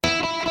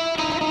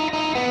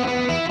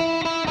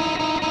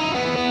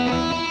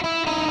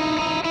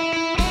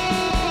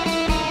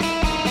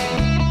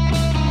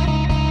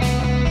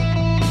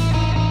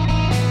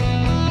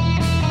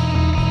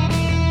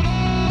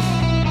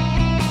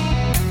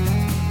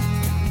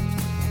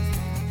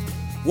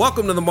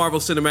Welcome to the Marvel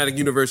Cinematic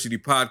University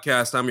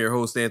podcast. I'm your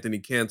host, Anthony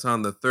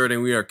Canton III,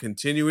 and we are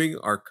continuing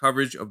our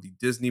coverage of the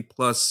Disney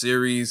Plus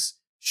series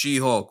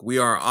She-Hulk. We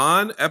are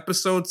on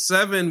episode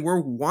 7.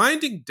 We're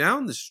winding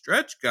down the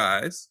stretch,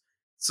 guys.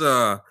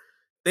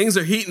 Things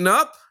are heating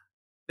up.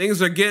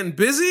 Things are getting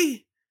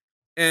busy.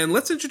 And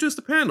let's introduce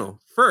the panel.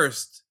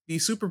 First, the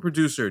super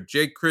producer,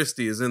 Jake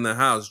Christie, is in the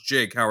house.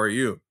 Jake, how are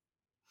you?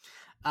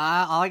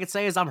 All I can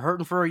say is I'm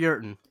hurting for a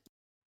yurtin.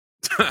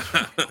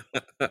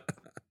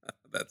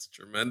 That's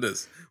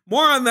tremendous.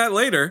 More on that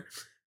later.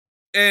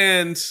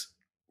 And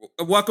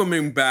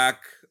welcoming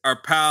back our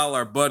pal,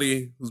 our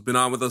buddy, who's been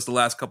on with us the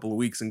last couple of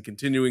weeks and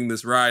continuing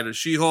this ride of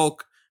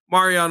She-Hulk,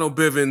 Mariano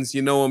Bivens.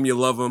 You know him, you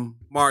love him.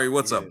 Mari,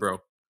 what's up,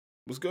 bro?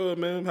 What's good,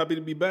 man? Happy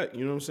to be back.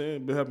 You know what I'm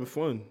saying? Been having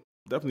fun.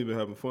 Definitely been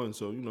having fun.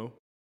 So,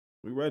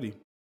 we ready.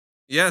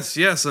 Yes.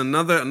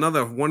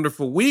 Another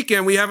wonderful week.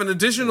 And we have an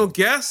additional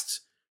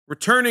guest,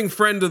 returning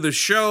friend of the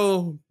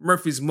show,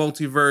 Murphy's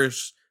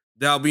Multiverse,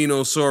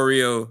 Dalbino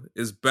Sorio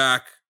is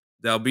back.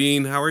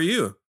 Dalbine, how are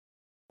you?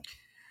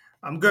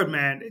 I'm good,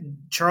 man.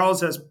 Charles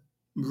has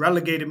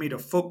relegated me to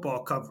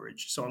football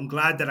coverage, so I'm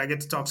glad that I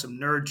get to talk some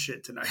nerd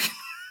shit tonight.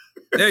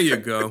 There you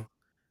go.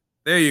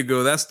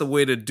 That's the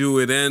way to do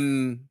it.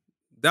 And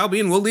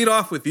Dalbine, we'll lead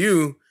off with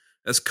you.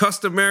 As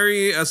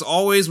customary, as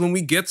always, when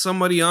we get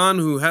somebody on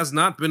who has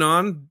not been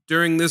on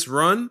during this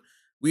run,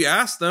 we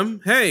ask them,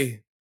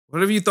 hey,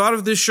 what have you thought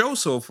of this show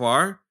so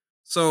far?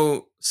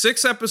 So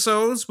 6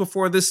 episodes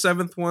before this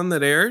 7th one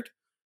that aired.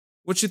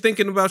 What you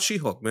thinking about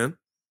She-Hulk, man?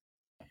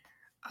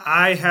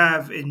 I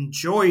have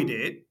enjoyed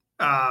it.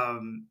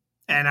 And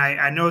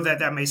I know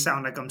that may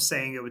sound like I'm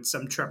saying it with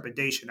some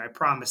trepidation. I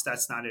promise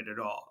that's not it at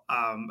all.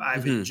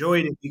 I've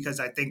enjoyed it because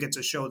I think it's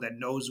a show that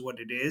knows what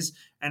it is.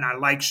 And I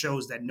like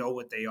shows that know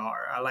what they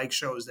are. I like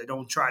shows that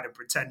don't try to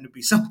pretend to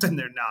be something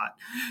they're not.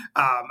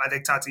 I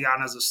think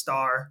Tatiana's a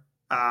star.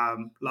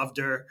 Loved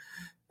her.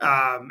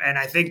 And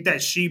I think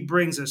that she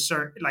brings a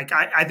certain,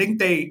 I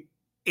think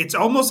it's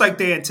almost like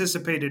they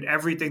anticipated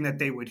everything that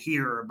they would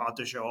hear about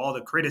the show, all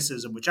the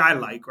criticism, which I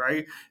like,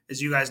 right?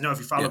 As you guys know, if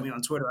you follow me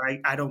on Twitter,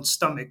 I don't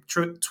stomach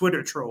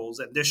Twitter trolls,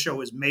 and this show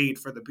is made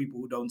for the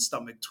people who don't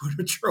stomach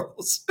Twitter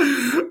trolls.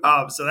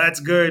 So that's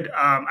good.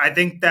 I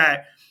think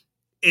that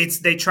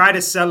they try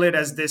to sell it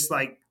as this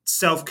like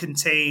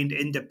self-contained,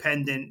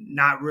 independent,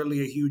 not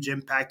really a huge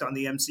impact on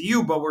the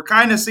MCU, but we're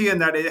kind of seeing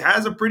that it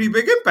has a pretty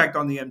big impact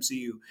on the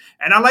MCU.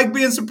 And I like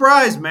being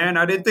surprised, man.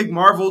 I didn't think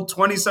Marvel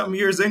 20-something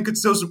years in could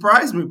still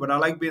surprise me, but I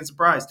like being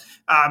surprised.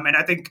 And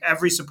I think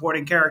every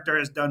supporting character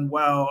has done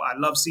well. I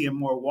love seeing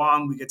more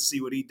Wong. We get to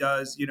see what he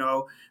does,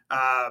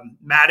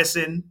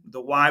 Madison,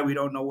 the why, we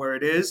don't know where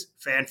it is.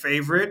 Fan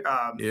favorite.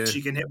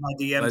 She can hit my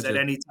DMs at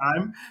any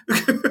time.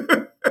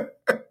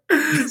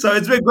 So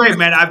it's been great,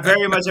 man. I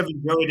very much have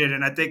enjoyed it,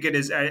 and I think it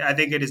is. I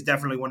think it is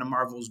definitely one of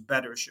Marvel's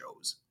better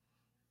shows.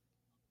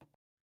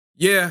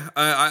 Yeah,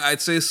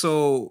 I'd say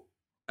so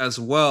as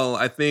well.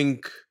 I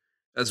think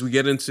as we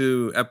get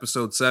into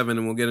episode 7,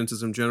 and we'll get into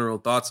some general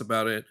thoughts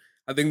about it,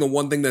 I think the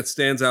one thing that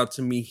stands out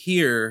to me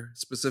here,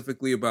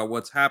 specifically about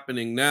what's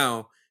happening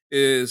now,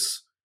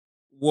 is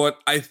what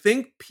I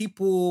think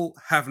people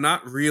have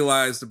not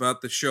realized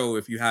about the show,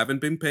 if you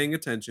haven't been paying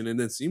attention, and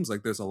it seems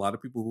like there's a lot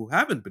of people who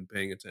haven't been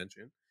paying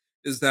attention,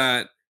 is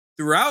that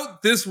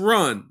throughout this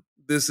run,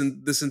 this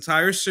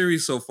entire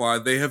series so far,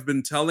 they have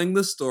been telling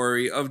the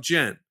story of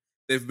Jen.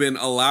 They've been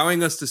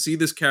allowing us to see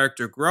this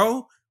character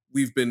grow.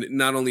 We've been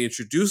not only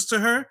introduced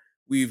to her,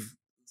 we've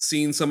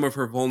seen some of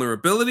her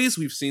vulnerabilities,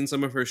 we've seen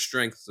some of her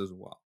strengths as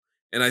well.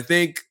 And I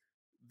think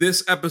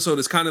this episode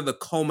is kind of the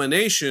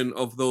culmination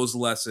of those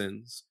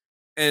lessons.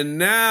 And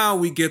now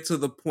we get to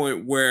the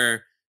point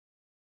where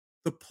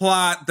the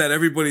plot that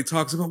everybody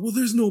talks about, well,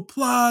 there's no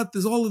plot,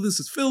 there's all of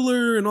this is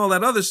filler and all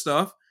that other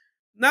stuff.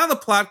 Now the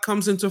plot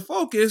comes into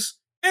focus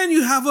and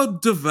you have a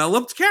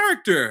developed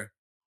character.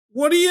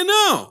 What do you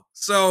know?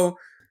 So,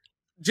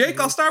 Jake,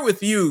 I'll start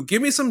with you.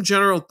 Give me some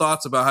general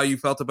thoughts about how you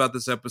felt about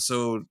this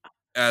episode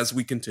as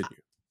we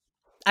continue.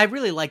 I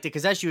really liked it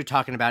because, as you were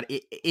talking about,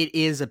 it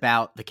is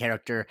about the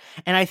character.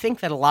 And I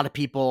think that a lot of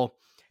people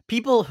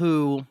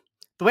who,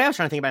 the way I was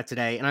trying to think about it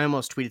today, and I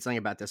almost tweeted something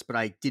about this, but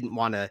I didn't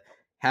want to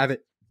have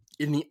it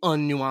in the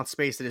unnuanced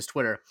space that is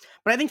Twitter.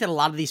 But I think that a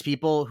lot of these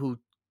people who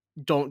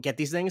don't get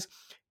these things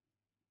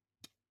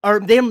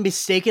they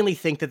mistakenly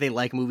think that they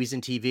like movies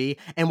and TV,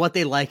 and what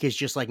they like is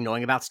just like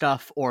knowing about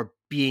stuff or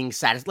being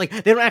satisfied. Like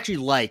they don't actually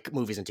like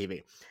movies and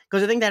TV.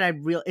 Because the thing that I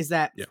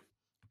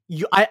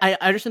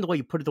understand the way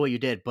you put it the way you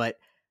did, but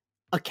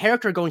a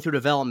character going through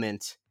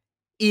development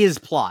is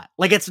plot.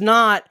 Like it is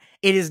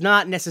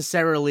not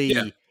necessarily,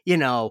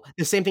 the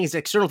same thing as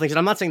external things. And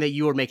I'm not saying that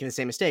you are making the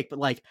same mistake, but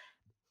like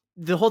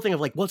the whole thing of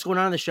like what's going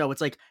on in the show,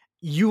 it's like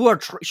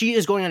she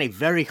is going on a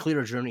very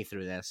clear journey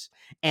through this.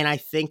 And I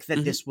think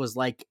that this was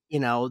like,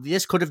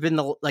 this could have been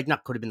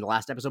not could have been the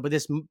last episode, but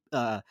this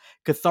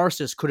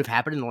catharsis could have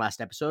happened in the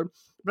last episode.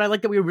 But I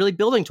like that we were really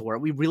building to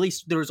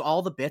it. There was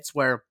all the bits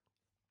where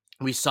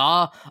we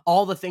saw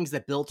all the things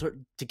that built her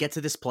to get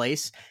to this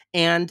place.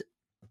 And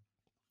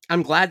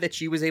I'm glad that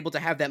she was able to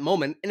have that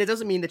moment. And it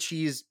doesn't mean that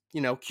she's,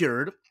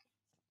 cured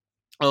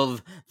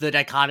of the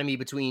dichotomy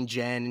between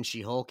Jen and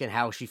She-Hulk and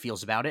how she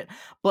feels about it.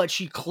 But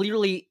she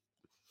clearly,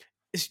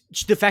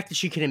 the fact that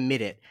she can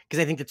admit it, because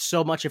I think that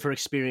so much of her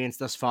experience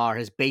thus far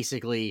has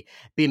basically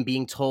been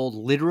being told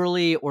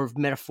literally or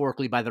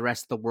metaphorically by the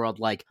rest of the world,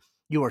 like,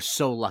 you are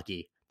so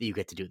lucky that you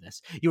get to do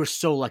this. You are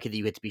so lucky that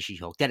you get to be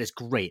She-Hulk. That is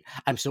great.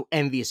 I'm so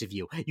envious of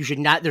you. You should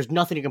not, there's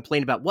nothing to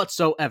complain about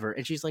whatsoever.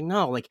 And she's like,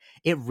 no, like,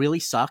 it really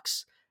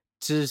sucks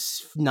to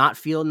not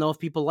feel and know if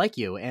people like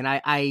you. And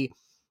I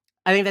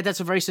think that that's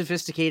a very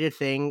sophisticated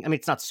thing. I mean,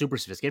 it's not super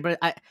sophisticated,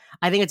 but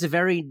I think it's a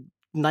very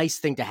nice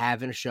thing to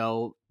have in a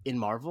show in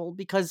Marvel,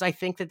 because I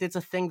think that it's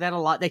a thing that a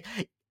lot, like,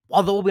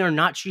 although we are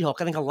not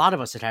She-Hulk, I think a lot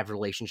of us that have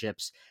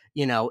relationships,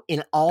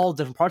 in all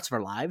different parts of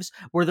our lives,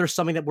 where there's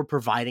something that we're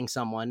providing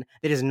someone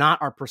that is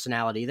not our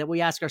personality, that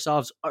we ask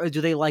ourselves,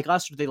 do they like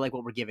us or do they like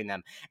what we're giving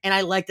them? And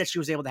I like that she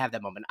was able to have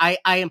that moment. I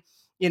am,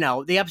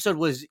 the episode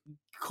was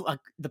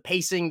the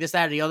pacing, this,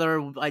 that, or the other,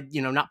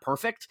 not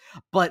perfect,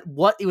 but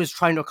what it was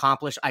trying to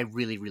accomplish, I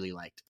really, really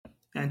liked.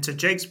 And to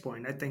Jake's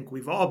point, I think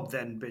we've all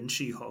then been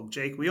She-Hulk.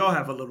 Jake, we all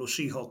have a little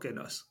She-Hulk in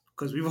us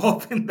because we've all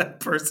been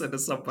that person to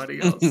somebody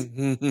else.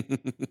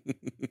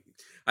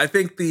 I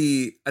think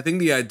the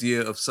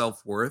idea of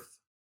self-worth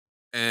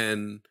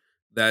and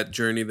that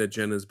journey that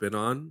Jen has been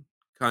on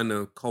kind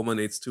of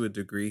culminates to a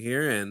degree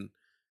here. And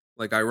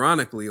like,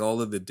 ironically, all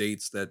of the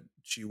dates that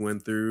she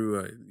went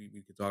through,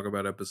 you could talk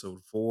about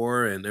episode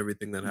 4 and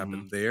everything that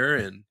happened there,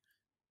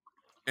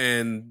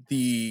 and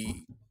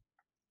the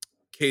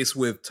case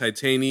with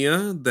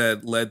Titania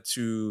that led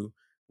to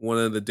one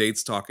of the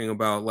dates talking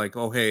about, like,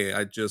 oh, hey,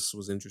 I just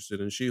was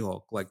interested in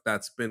She-Hulk. Like,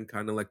 that's been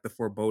kind of like the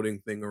foreboding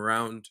thing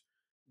around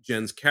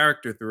Jen's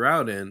character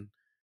throughout. And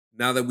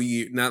now that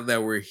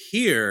we're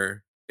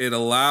here, it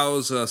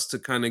allows us to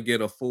kind of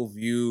get a full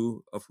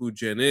view of who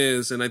Jen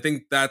is. And I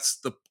think that's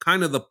the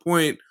kind of the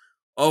point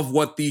of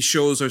what these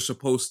shows are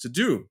supposed to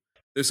do.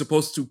 They're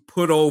supposed to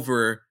put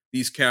over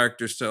these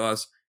characters to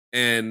us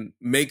and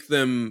make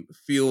them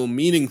feel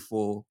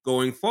meaningful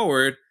going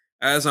forward,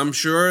 as I'm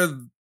sure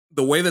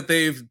the way that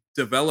they've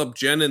developed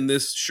Jen in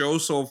this show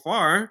so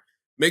far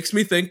makes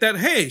me think that,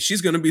 hey,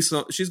 she's going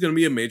to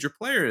be a major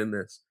player in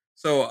this.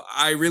 So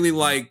I really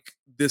like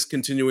this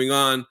continuing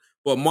on.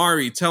 But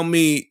Mari, tell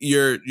me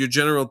your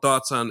general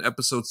thoughts on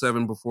episode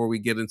 7 before we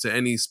get into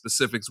any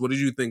specifics. What did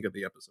you think of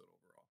the episode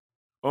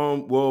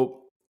overall?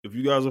 Well, if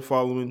you guys are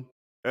following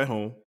at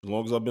home, as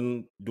long as I've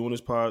been doing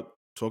this pod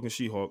talking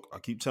She-Hulk, I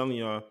keep telling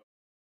y'all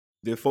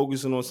they're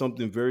focusing on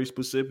something very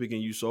specific,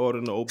 and you saw it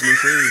in the opening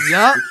scene.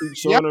 Yeah, they keep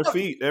showing her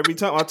feet every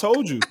time. I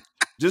told you,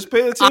 just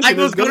pay attention.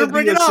 There's going to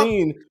be a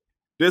scene.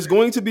 There's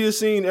going to be a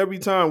scene every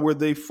time where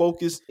they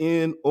focus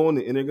in on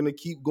it, and they're going to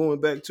keep going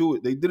back to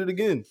it. They did it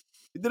again.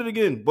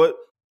 But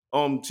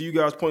to you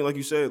guys' point, like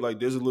you said, like,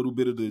 there's a little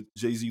bit of the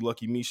Jay-Z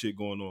Lucky Me shit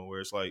going on, where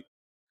it's like,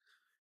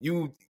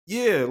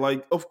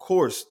 of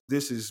course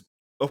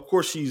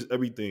she's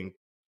everything.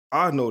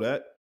 I know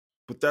that,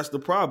 but that's the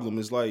problem.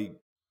 Is like,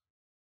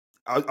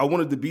 I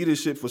wanted to be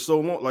this shit for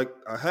so long. Like,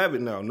 I have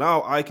it now.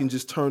 Now I can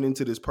just turn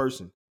into this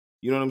person.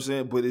 You know what I'm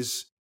saying? But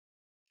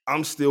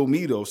I'm still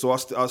me though. So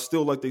I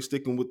still like they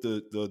sticking with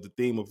the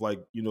theme of, like,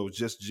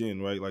 just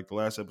Jen, right? Like the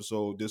last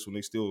episode, this one,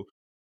 they still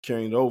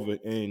carrying it over.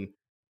 And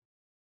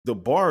the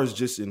bar is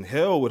just in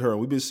hell with her. And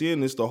we've been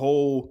seeing this the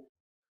whole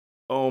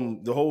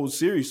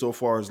series so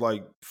far, is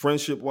like,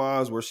 friendship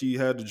wise, where she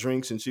had the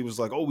drinks and she was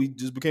like, oh, we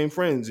just became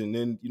friends. And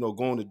then,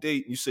 go on a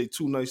date, you say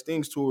 2 nice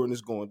things to her and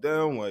it's going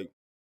down. Like,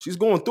 she's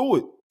going through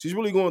it. She's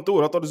really going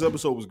through it. I thought this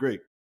episode was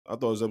great. I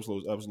thought this episode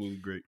was absolutely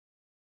great.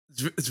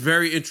 It's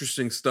very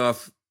interesting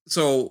stuff.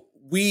 So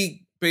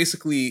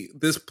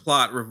this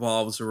plot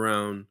revolves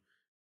around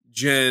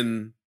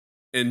Jen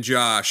and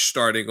Josh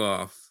starting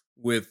off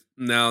with,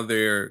 now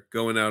they're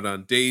going out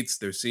on dates.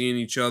 They're seeing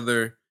each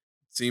other.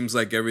 Seems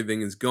like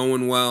everything is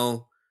going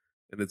well.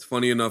 And it's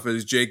funny enough,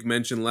 as Jake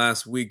mentioned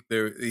last week,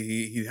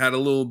 he had a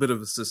little bit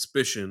of a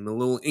suspicion, a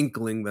little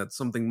inkling that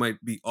something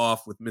might be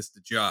off with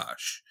Mr.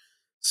 Josh.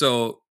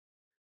 So,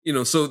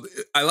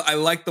 I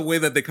like the way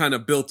that they kind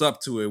of built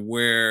up to it,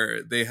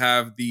 where they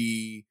have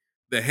the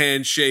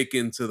handshake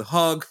into the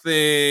hug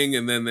thing,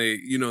 and then they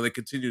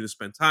continue to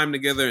spend time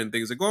together, and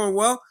things are going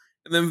well.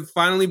 And then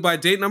finally, by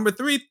date number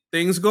 3,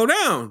 things go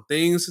down.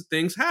 Things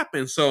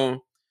happen.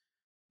 So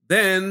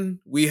then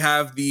we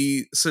have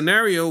the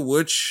scenario,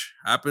 which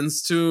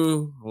happens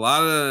to a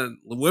lot of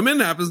women,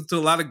 happens to a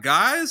lot of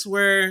guys,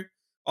 where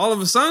all of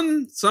a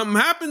sudden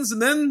something happens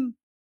and then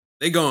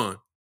they gone.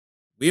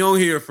 We don't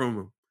hear from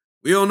them.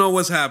 We don't know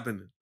what's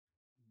happening.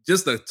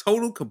 Just a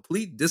total,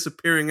 complete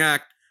disappearing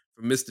act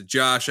from Mr.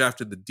 Josh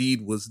after the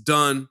deed was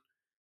done.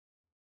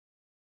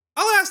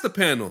 I'll ask the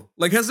panel,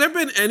 like, has there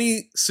been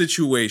any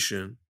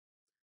situation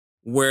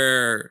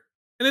where,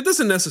 and it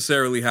doesn't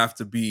necessarily have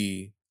to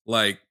be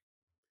like,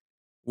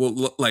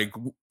 well, like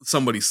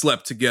somebody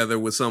slept together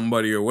with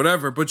somebody or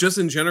whatever, but just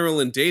in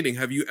general in dating,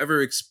 have you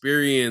ever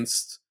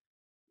experienced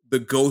the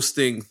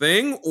ghosting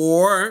thing,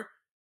 or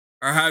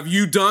have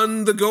you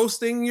done the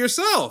ghosting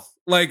yourself?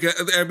 Like,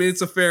 I mean,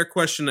 it's a fair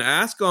question to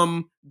ask.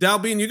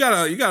 Dalbean, you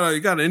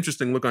got an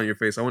interesting look on your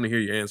face. I want to hear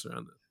your answer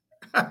on this.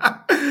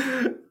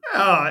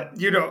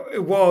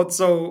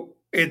 So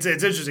it's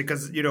interesting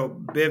because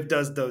Biv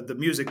does the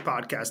music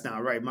podcast now,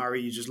 right?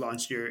 Mari, you just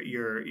launched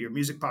your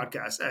music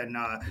podcast, and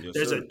Yes,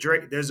 there's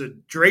sir. a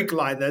Drake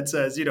line that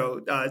says,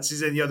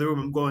 she's in the other room,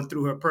 I'm going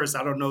through her purse,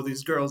 I don't know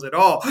these girls at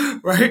all,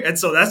 right? And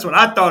so that's what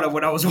I thought of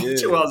when I was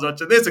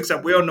watching this,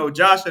 except we don't know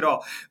Josh at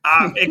all.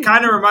 It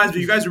kind of reminds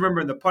me, you guys remember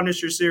in the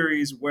Punisher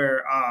series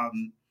where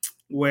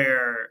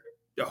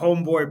the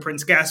homeboy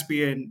Prince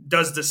Caspian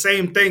does the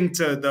same thing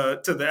to the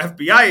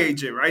FBI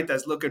agent, right?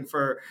 That's looking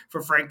for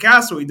Frank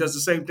Castle. He does the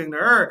same thing to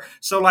her.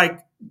 So like,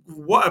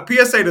 what a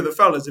PSA to the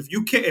fellas: if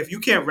you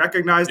can't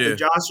recognize the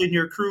Josh in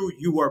your crew,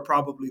 you are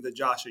probably the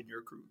Josh in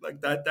your crew.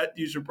 Like that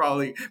you should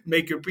probably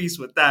make your peace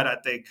with that, I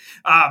think.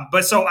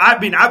 But so I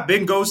mean, I've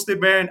been ghosted,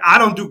 man. I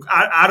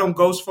don't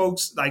ghost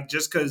folks, like,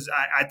 just because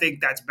I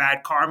think that's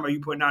bad karma you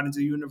putting out into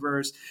the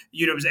universe.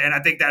 You know what I'm saying? I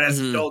think that as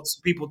adults,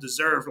 people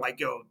deserve, like,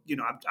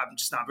 I'm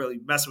just not really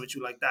messing with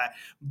you like that.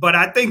 But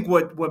I think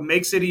what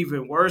makes it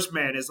even worse,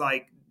 man, is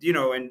like,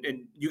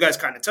 and you guys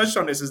kind of touched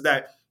on this, is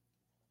that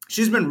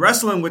she's been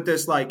wrestling with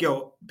this, like,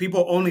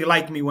 people only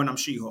like me when I'm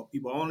She-Hulk.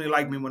 People only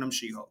like me when I'm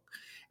She-Hulk.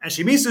 And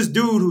she meets this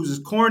dude who's as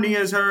corny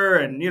as her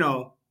and,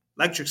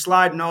 electric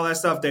slide and all that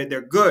stuff.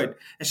 They're good.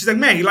 And she's like,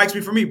 man, he likes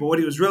me for me. But what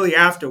he was really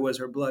after was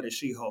her blood as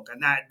She-Hulk.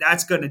 And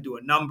that's going to do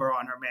a number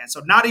on her, man.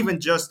 So not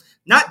just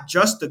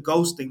the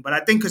ghosting, but I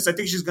think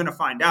she's going to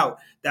find out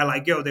that,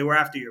 like, they were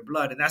after your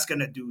blood. And that's going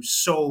to do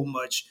so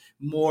much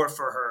more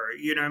for her.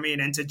 You know what I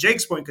mean? And to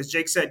Jake's point, because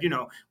Jake said,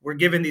 we're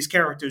giving these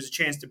characters a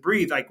chance to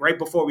breathe. Like, right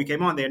before we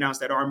came on, they announced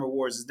that Armor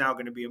Wars is now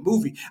going to be a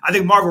movie. I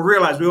think Marvel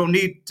realized we don't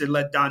need to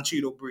let Don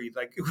Cheadle breathe.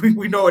 Like,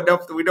 we know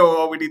enough that we know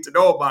all we need to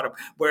know about him.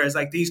 Whereas,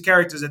 like, these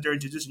characters that they're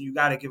introducing, you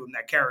got to give them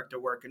that character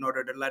work in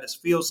order to let us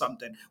feel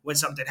something when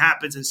something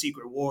happens in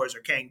Secret Wars or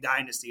Kang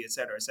Dynasty, et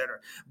cetera, et cetera.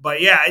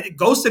 But yeah,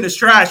 ghosting is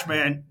trash,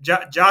 man.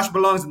 Josh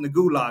belongs in the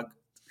gulag.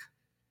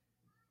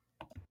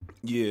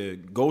 Yeah,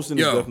 ghosting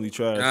is definitely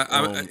trash.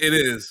 It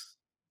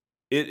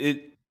is.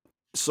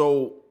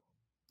 So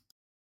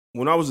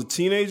when I was a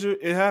teenager,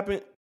 it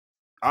happened.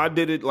 I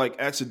did it like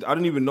accident. I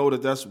didn't even know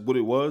that that's what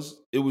it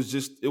was. It was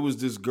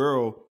this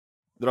girl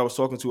that I was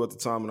talking to at the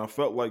time, and I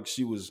felt like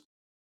she was.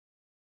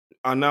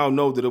 I now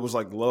know that it was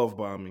like love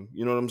bombing.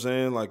 You know what I'm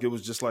saying? Like, it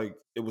was just like,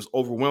 it was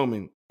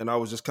overwhelming, and I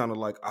was just kind of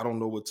like, I don't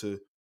know what to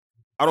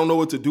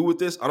do with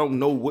this. I don't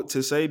know what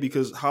to say,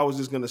 because how is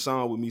this going to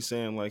sound with me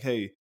saying like,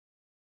 hey,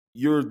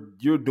 you're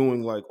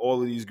doing like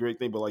all of these great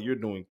things, but like, you're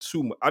doing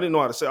too much. I didn't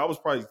know how to say. I was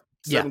probably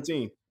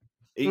 17,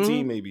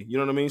 18 maybe. You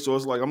know what I mean? So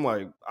it's like, I'm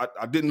like,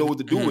 I didn't know what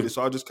to do with it.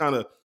 So I just kind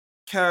of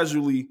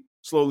casually,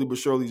 slowly but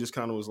surely, just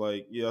kind of was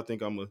like, yeah, I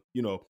think I'm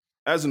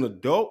as an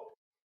adult,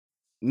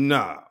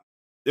 nah.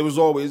 It was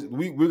always,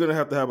 we're going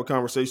to have a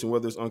conversation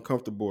whether it's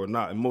uncomfortable or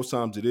not. And most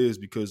times it is,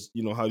 because,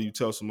 how do you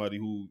tell somebody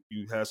who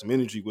you have some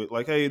energy with,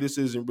 like, hey, this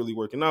isn't really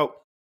working out.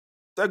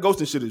 That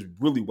ghosting shit is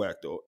really whack,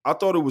 though. I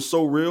thought it was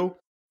so real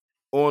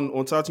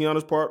on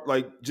Tatiana's part.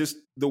 Like, just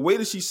the way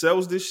that she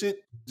sells this shit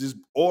just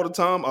all the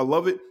time. I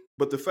love it.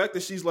 But the fact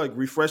that she's like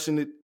refreshing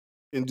it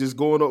and just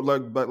going up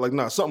like,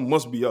 nah, something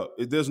must be up.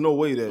 There's no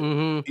way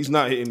that he's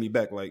not hitting me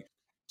back. Like,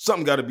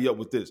 something got to be up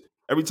with this.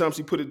 Every time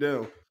she put it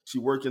down, she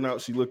working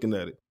out, she looking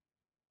at it.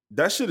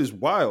 That shit is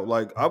wild.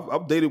 Like,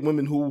 I've dated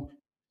women who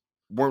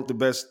weren't the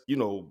best,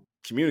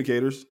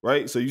 communicators,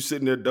 right? So you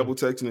sitting there double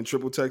texting and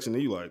triple texting,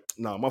 and you like,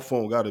 nah, my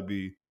phone got to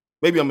be,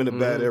 maybe I'm in a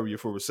bad area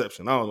for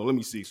reception. I don't know. Let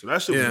me see. So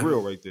that shit was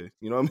real right there.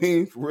 You know what I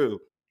mean? For real.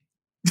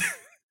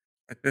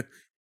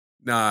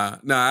 Nah,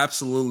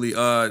 absolutely.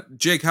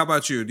 Jake, how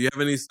about you? Do you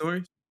have any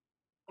stories?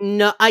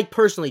 No, I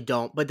personally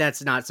don't, but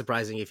that's not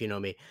surprising if you know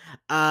me.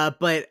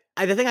 But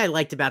the thing I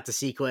liked about the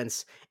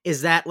sequence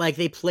is that, like,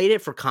 they played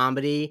it for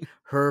comedy,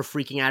 her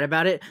freaking out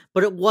about it,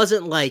 but it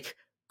wasn't like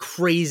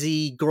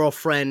crazy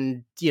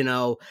girlfriend,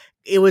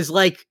 it was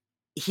like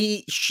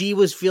she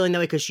was feeling that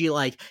way because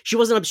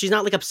she's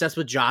not like obsessed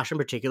with Josh in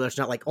particular. It's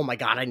not like, oh my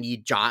God, I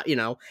need Josh,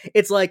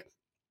 it's like,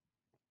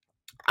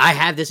 I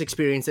had this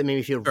experience that made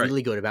me feel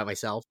really good about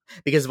myself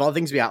because of all the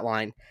things we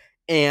outlined.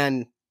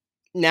 And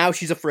now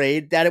she's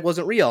afraid that it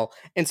wasn't real.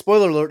 And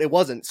spoiler alert, it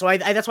wasn't. So I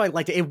that's why I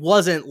liked it. It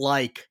wasn't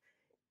like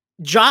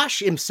Josh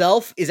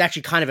himself is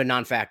actually kind of a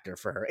non-factor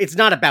for her. It's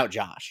not about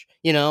Josh,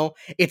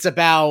 it's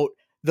about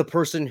the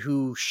person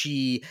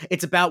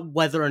it's about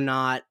whether or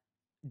not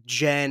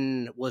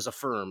Jen was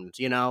affirmed,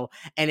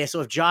 and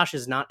so if Josh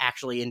is not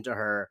actually into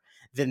her,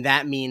 then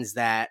that means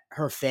that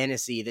her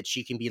fantasy that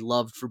she can be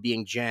loved for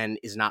being Jen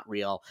is not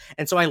real.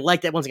 And so I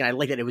like that. Once again, I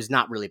like that it was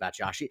not really about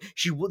Josh.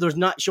 She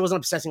wasn't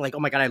obsessing like, oh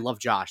my God, I love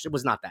Josh. It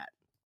was not that.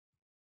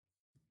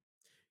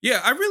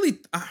 Yeah, I really,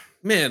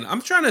 man,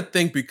 I'm trying to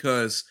think,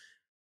 because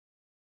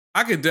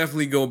I could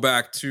definitely go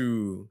back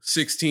to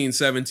 16,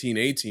 17,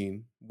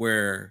 18,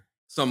 where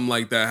something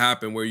like that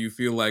happened, where you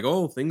feel like,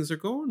 oh, things are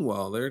going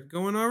well. They're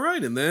going all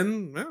right. And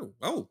then,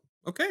 oh,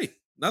 okay,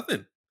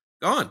 nothing.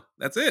 Gone.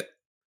 That's it.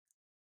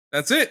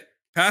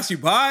 Pass you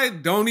by.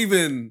 Don't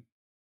even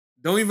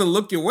don't even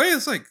look your way.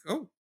 It's like,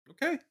 oh,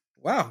 okay,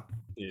 wow.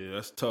 Yeah,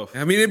 that's tough.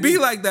 I mean, it be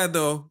like that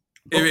though.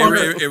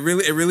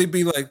 It really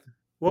be like.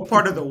 What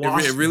part of the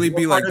wash? It really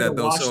be like that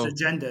though. Washed So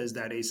agenda is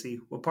that, AC?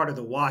 What part of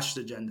the washed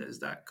agenda is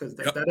that? Because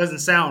that doesn't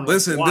sound.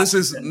 Listen, like this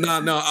is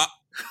agenda. no.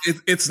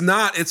 It's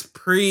not. It's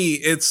pre.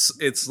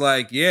 It's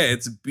like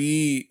it's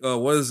B.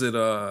 What is it?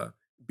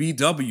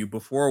 BW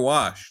before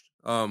washed.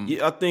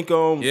 Yeah, I think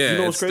Yeah, you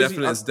know what's crazy?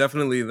 It's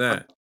definitely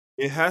that.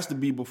 It has to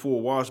be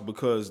before wash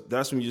because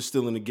that's when you're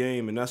still in the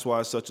game, and that's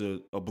why it's such a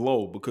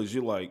blow because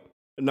you're like,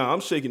 nah, I'm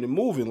shaking and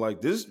moving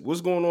like this.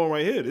 What's going on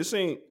right here? This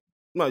ain't.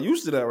 I'm not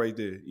used to that right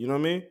there. You know what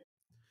I mean?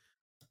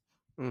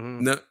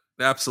 Mm-hmm. No,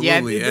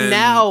 absolutely. Yeah, and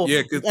now,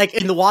 like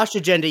in the washed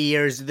agenda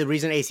years, the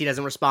reason AC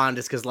doesn't respond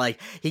is because like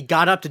he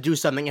got up to do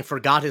something and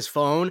forgot his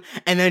phone,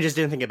 and then just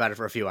didn't think about it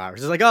for a few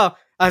hours. It's like, oh,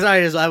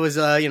 I was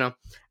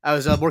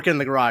working in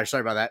the garage.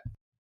 Sorry about that.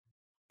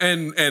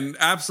 And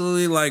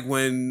absolutely, like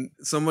when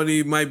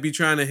somebody might be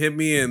trying to hit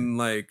me, and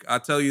like I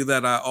tell you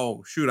that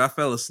I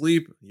fell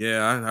asleep.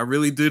 Yeah, I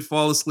really did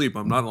fall asleep.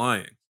 I'm not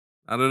lying.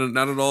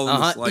 Not at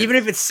all. Even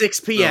if it's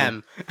 6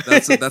 p.m.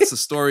 So that's the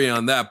story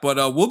on that. But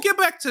we'll get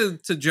back to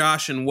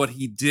Josh and what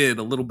he did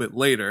a little bit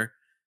later.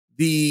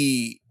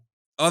 The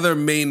other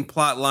main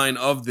plot line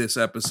of this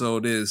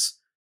episode is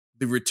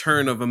the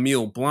return of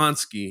Emil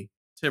Blonsky.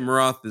 Tim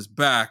Roth is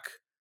back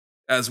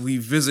as we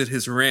visit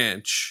his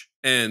ranch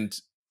and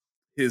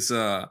his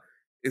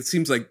it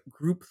seems like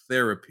group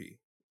therapy,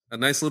 a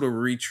nice little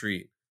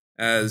retreat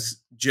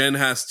as Jen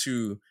has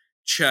to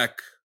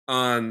check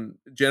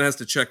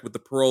with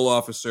the parole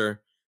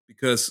officer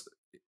because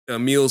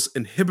Emil's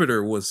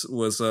inhibitor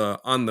was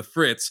on the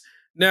fritz.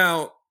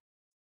 Now,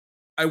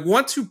 I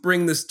want to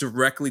bring this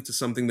directly to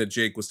something that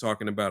Jake was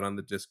talking about on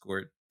the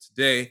Discord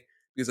today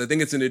because I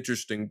think it's an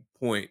interesting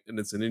point and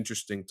it's an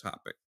interesting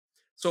topic.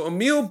 So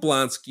Emil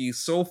Blonsky,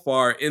 so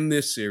far in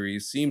this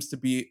series, seems to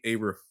be a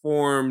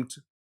reformed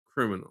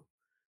criminal,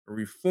 a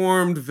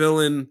reformed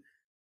villain.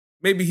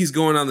 Maybe he's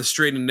going on the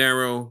straight and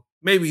narrow.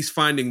 Maybe he's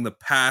finding the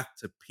path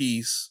to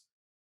peace.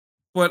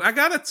 But I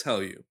gotta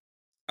tell you,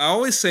 I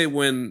always say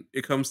when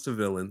it comes to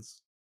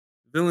villains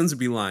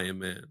be lying,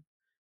 man.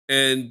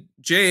 And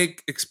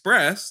Jake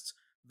expressed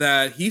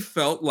that he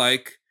felt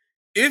like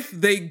if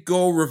they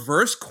go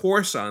reverse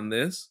course on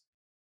this,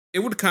 it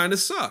would kind of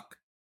suck.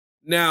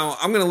 Now,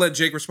 I'm going to let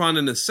Jake respond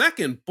in a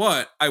second,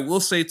 but I will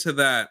say to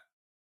that,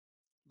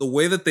 the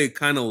way that they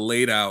kind of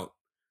laid out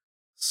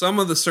some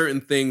of the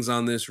certain things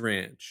on this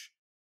ranch.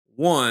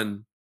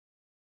 One,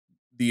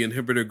 the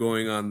inhibitor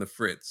going on the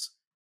fritz.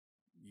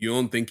 You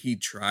don't think he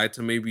tried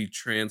to maybe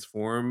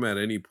transform at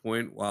any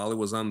point while it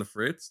was on the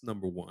fritz?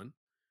 Number one.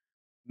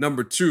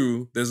 Number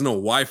two, there's no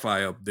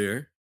Wi-Fi up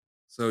there,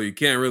 so you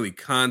can't really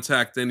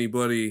contact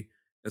anybody,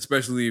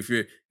 especially if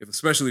you're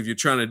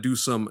trying to do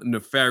some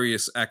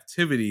nefarious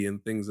activity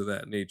and things of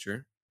that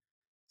nature.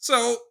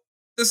 So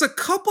there's a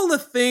couple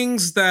of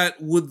things that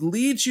would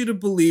lead you to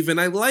believe, and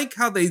I like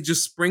how they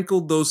just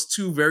sprinkled those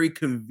two very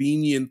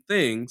convenient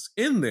things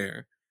in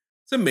there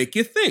to make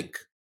you think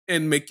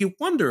and make you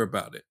wonder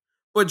about it.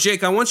 But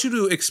Jake, I want you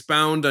to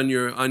expound on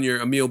your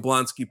Emil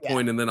Blonsky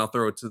point, and then I'll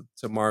throw it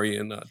to Mari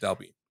and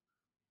Dalby.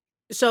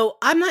 So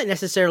I'm not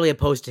necessarily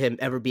opposed to him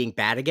ever being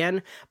bad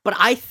again, but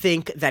I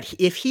think that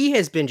if he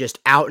has been just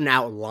out and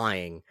out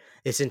lying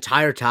this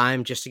entire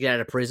time just to get out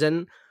of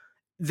prison,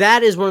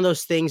 that is one of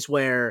those things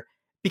where,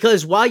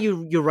 because while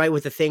you're right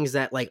with the things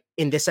that like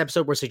in this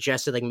episode were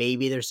suggested, like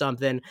maybe there's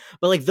something,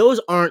 but like those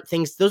aren't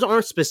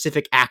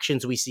specific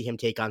actions we see him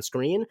take on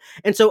screen.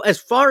 And so as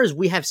far as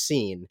we have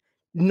seen,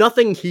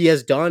 nothing he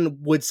has done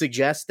would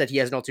suggest that he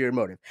has an ulterior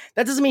motive.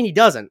 That doesn't mean he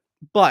doesn't,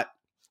 but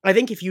I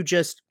think if you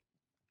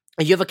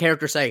have a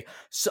character say,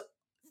 so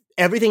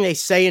everything they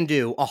say and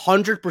do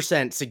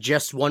 100%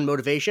 suggests one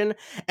motivation,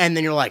 and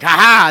then you're like,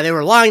 haha, they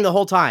were lying the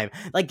whole time.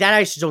 Like that,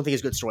 I just don't think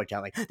is good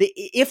storytelling.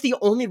 If the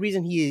only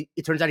reason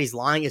it turns out he's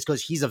lying is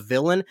because he's a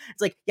villain,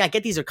 it's like, yeah, I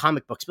get these are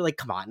comic books, but like,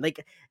 come on,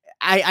 like,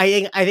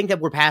 I think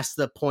that we're past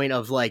the point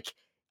of like,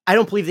 I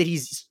don't believe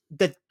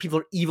that people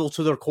are evil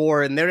to their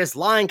core and they're just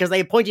lying because they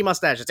have pointy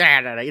mustaches.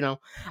 You know,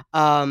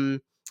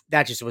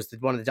 that just was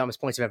one of the dumbest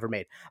points I've ever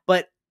made.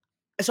 But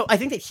so I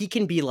think that he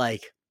can be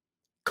like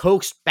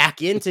coaxed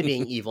back into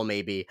being evil,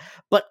 maybe.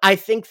 But I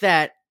think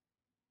that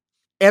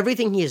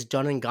everything he has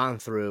done and gone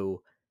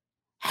through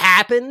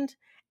happened,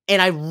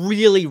 and I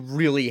really,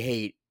 really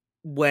hate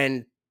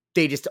when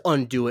they just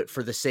undo it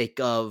for the sake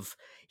of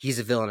he's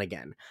a villain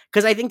again.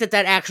 Because I think that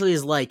actually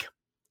is like,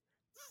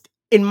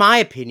 in my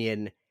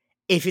opinion,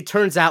 if it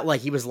turns out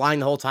like he was lying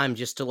the whole time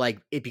just to like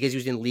it because he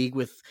was in league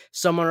with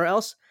someone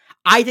else,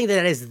 I think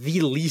that is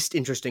the least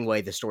interesting way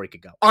the story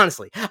could go.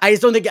 Honestly, I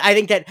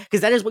think that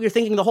because that is what you're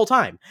thinking the whole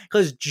time.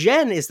 Because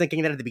Jen is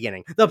thinking that at the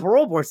beginning, the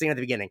parole board's thinking at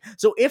the beginning.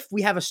 So if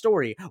we have a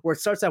story where it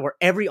starts out where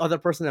every other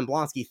person than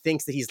Blonsky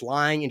thinks that he's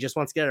lying and just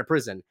wants to get out of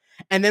prison,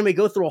 and then we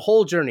go through a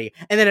whole journey,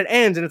 and then it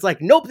ends, and it's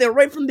like, nope, they're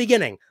right from the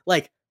beginning.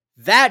 Like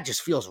that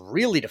just feels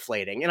really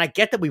deflating. And I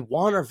get that we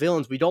want our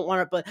villains, we don't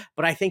want it,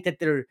 but I think that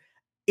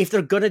if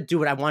they're gonna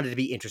do it, I want it to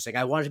be interesting.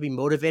 I want it to be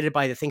motivated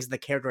by the things that the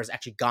character has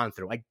actually gone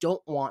through. I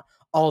don't want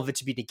all of it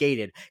to be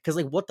negated, because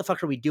like, what the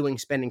fuck are we doing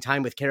spending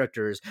time with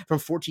characters from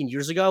 14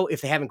 years ago if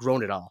they haven't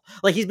grown at all?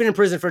 Like, he's been in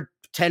prison for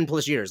 10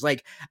 plus years.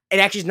 Like, it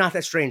actually is not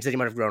that strange that he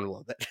might have grown a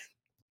little bit.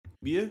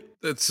 Yeah,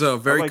 That's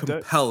very like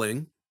that.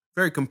 compelling.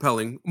 Very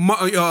compelling.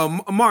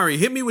 Mari,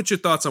 hit me with your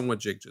thoughts on what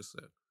Jake just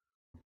said.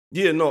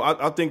 Yeah, no,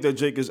 I think that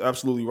Jake is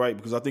absolutely right,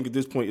 because I think at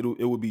this point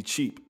it would be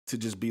cheap to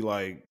just be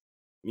like,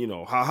 you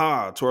know,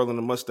 haha, twirling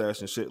the mustache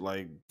and shit,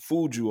 like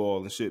fooled you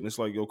all and shit. And it's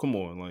like, yo, come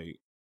on,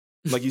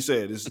 like you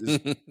said,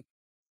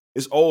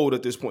 it's old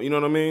at this point. You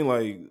know what I mean?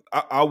 Like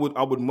I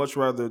would much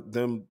rather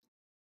them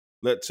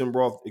let Tim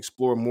Roth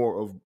explore more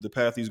of the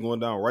path he's going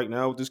down right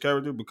now with this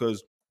character,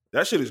 because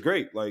that shit is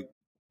great. Like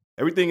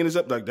everything in his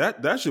up, like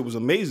that shit was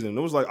amazing.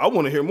 It was like, I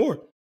want to hear more.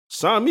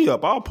 Sign me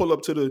up. I'll pull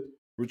up to the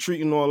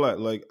retreat and all that.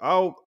 Like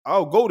I'll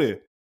go there.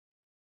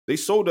 They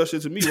sold that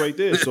shit to me right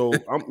there. So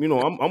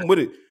I'm with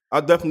it. I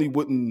definitely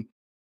wouldn't.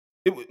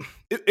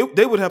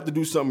 They would have to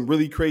do something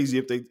really crazy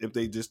if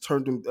they just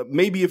turned him.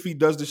 Maybe if he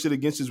does the shit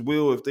against his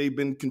will, if they've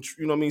been, you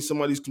know what I mean,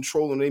 somebody's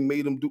controlling, they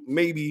made him do.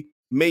 Maybe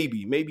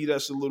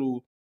that's a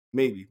little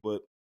maybe,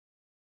 but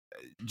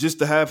just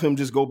to have him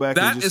just go back.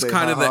 That and just is say,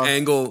 kind of the ha.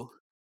 angle.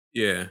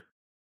 Yeah.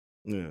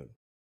 Yeah.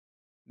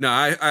 No,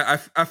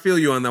 I feel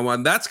you on that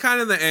one. That's kind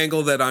of the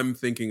angle that I'm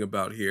thinking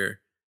about here,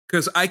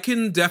 because I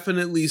can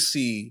definitely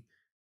see,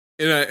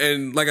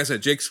 and like I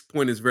said, Jake's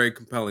point is very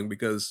compelling,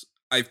 because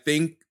I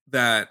think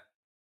that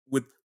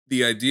with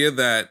the idea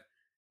that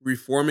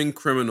reforming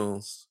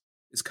criminals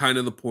is kind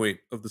of the point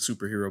of the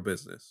superhero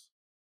business.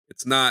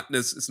 It's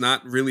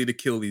not really to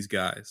kill these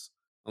guys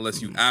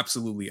unless you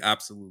absolutely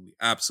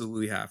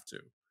have to.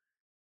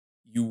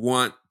 You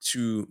want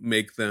to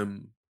make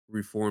them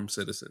reform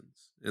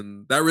citizens.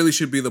 And that really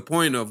should be the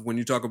point of when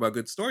you talk about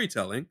good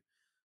storytelling.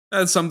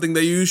 That's something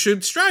that you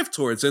should strive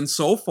towards. And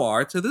so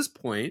far, to this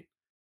point,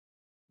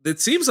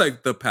 it seems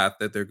like the path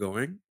that they're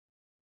going.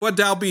 But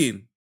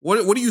Dalbean,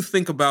 what do you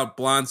think about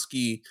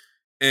Blonsky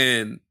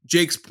and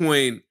Jake's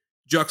point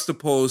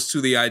juxtaposed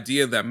to the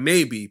idea that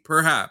maybe,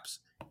 perhaps,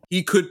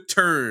 he could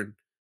turn,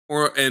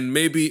 and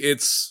maybe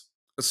it's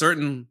a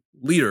certain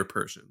leader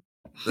person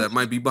that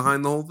might be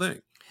behind the whole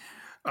thing?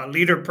 A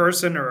leader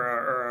person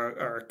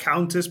or a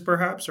countess,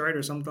 perhaps, right,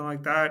 or something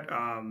like that.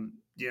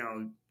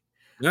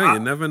 Yeah, you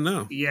never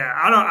know. Yeah,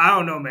 I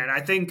don't know, man.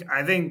 I think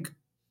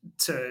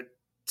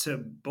to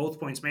both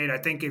points made, I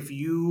think if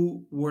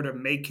you were to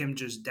make him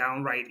just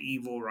downright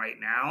evil right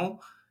now,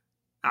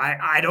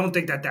 I don't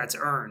think that that's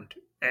earned.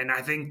 And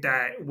I think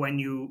that when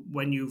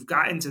you've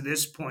gotten to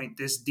this point,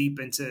 this deep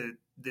into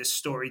this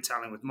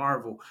storytelling with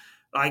Marvel,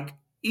 like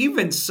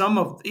even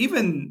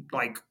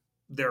like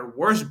their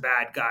worst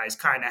bad guys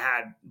kind of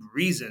had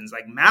reasons.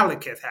 Like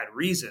Malekith had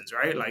reasons,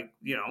 right? Like,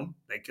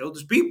 they killed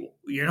his people.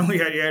 He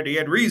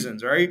had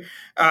reasons, right?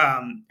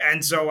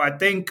 And so I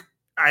think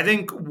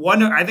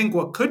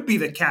what could be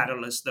the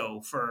catalyst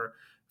though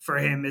for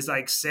him is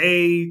like,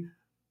 say,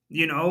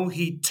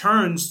 he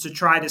turns to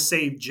try to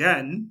save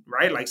Jen,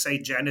 right? Like, say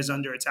Jen is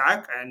under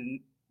attack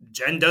and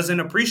Jen doesn't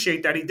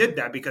appreciate that he did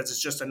that because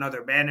it's just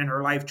another man in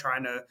her life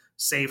trying to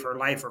save her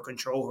life or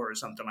control her or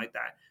something like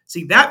that.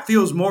 See, that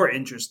feels more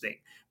interesting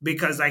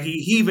because like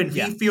he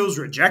feels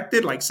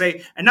rejected, like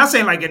say, and not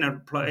saying like in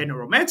a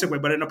romantic way,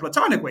 but in a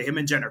platonic way. Him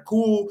and Jen are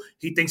cool.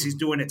 He thinks he's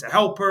doing it to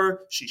help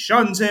her. She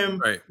shuns him.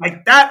 Right.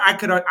 Like that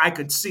I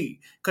could see,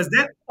 because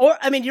that, or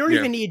I mean, you don't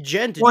even need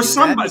Jen to do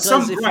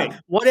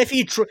that. What if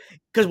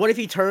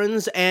he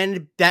turns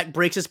and that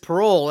breaks his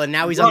parole and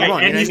now he's on the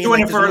run? And he's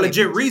doing it for a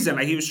legit reason.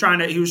 Like he was trying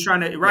to.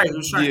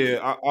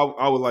 Yeah,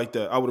 I would like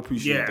that. I would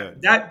appreciate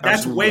that.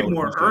 That's way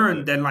more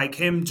earned than like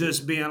him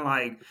just being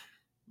like,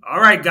 all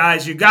right,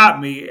 guys, you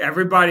got me.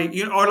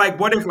 Everybody, or like,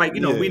 what if, like, we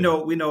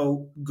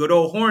know good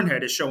old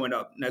Hornhead is showing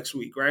up next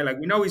week, right? Like,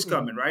 we know he's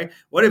coming, right?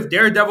 What if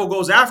Daredevil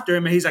goes after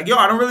him and he's like, yo,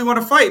 I don't really want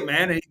to fight,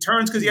 man, and he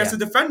turns because he has to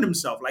defend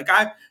himself. Like,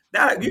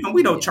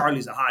 we know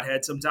Charlie's a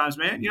hothead sometimes,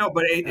 man,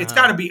 but it's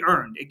got to be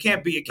earned. It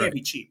can't be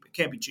cheap. It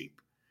can't be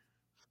cheap.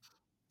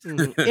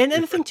 Mm-hmm. And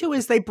the thing too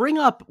is they bring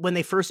up when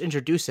they first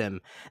introduce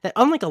him that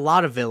unlike a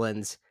lot of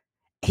villains,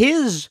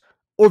 his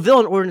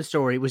villain origin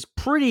story was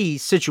pretty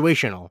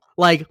situational.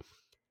 Like,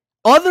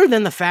 other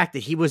than the fact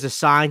that he was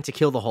assigned to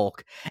kill the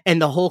Hulk, and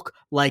the Hulk,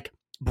 like,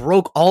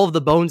 broke all of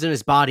the bones in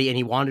his body and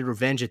he wanted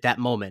revenge at that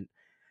moment,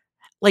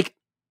 like,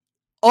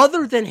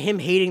 other than him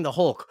hating the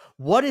Hulk,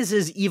 what is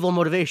his evil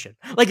motivation?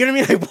 Like, you know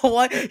what I mean? Like,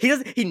 what?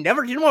 He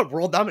didn't want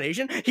world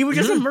domination. He was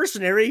just a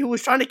mercenary who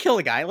was trying to kill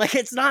a guy. Like,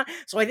 it's not.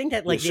 So I think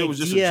that, like, it was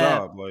just a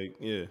job. Like,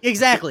 yeah.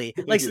 Exactly.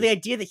 Like, so the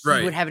idea that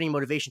he would have any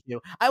motivation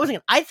to,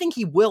 I think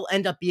he will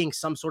end up being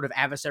some sort of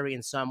adversary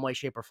in some way,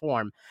 shape, or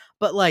form.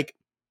 But, like,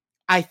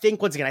 I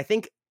think, once again,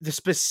 the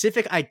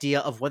specific idea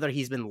of whether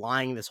he's been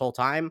lying this whole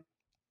time,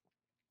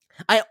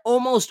 I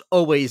almost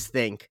always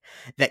think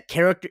that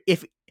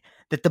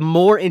that the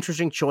more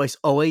interesting choice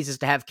always is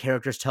to have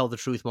characters tell the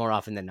truth more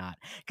often than not.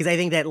 Because I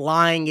think that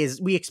lying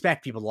we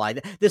expect people to lie.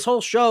 This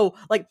whole show,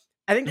 like,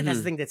 I think that's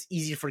the thing that's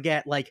easy to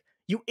forget. Like,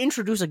 you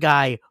introduce a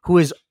guy who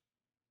is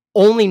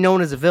only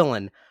known as a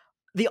villain,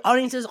 the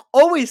audience is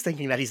always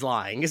thinking that he's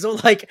lying. So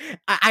like,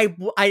 I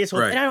just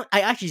hope, Right. and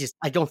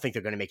I don't think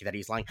they're going to make it that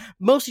he's lying.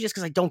 Mostly just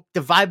because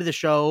the vibe of the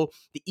show,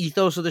 the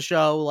ethos of the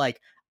show,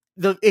 like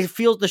the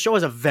show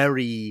has a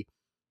very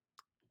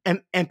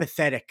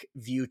empathetic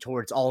view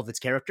towards all of its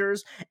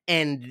characters,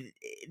 and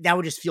that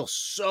would just feel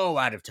so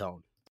out of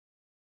tone.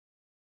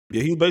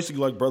 Yeah, he's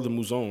basically like Brother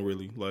Muzon,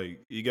 really. Like,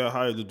 he got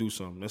hired to do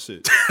something. That's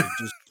it. It's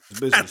just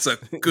business. That's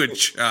a good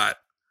shot.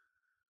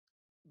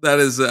 That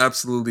is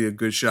absolutely a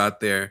good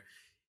shot there.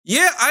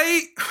 Yeah,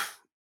 I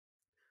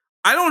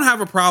don't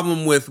have a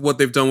problem with what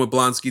they've done with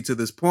Blonsky to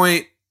this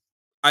point.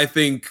 I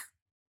think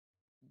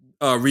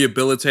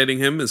rehabilitating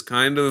him is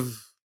kind of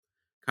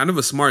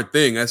a smart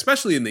thing,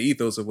 especially in the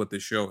ethos of what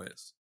this show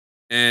is.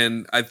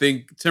 And I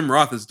think Tim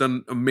Roth has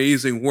done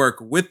amazing work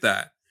with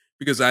that,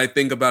 because I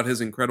think about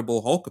his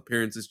Incredible Hulk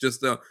appearance. It's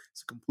just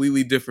it's a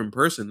completely different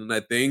person. And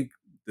I think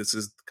this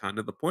is kind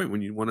of the point.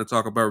 When you want to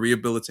talk about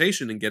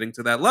rehabilitation and getting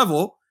to that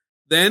level,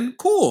 then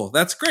cool,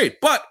 that's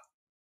great. But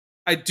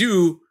I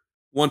do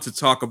want to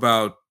talk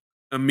about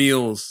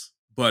Emil's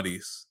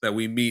buddies that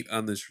we meet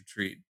on this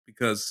retreat,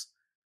 because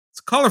it's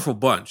a colorful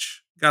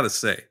bunch, gotta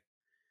say.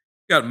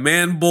 We got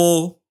Man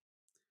Bull,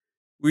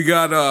 we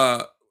got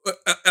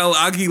El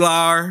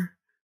Aguilar,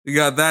 we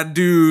got that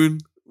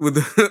dude with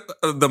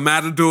the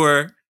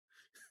Matador,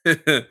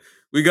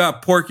 we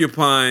got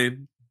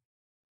Porcupine,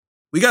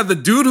 we got the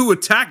dude who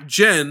attacked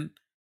Jen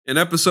in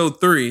episode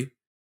 3,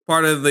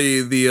 part of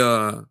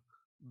the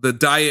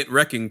Diet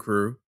Wrecking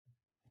Crew.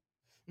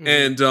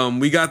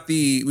 And we got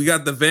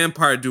the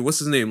vampire dude. What's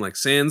his name? Like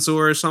Sansor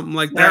or something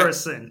like that.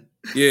 Saracen.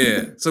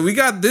 Yeah. So we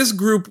got this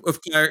group of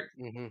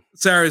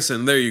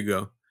Saracen. There you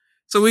go.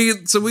 So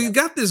we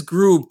got this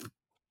group.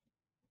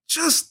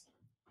 Just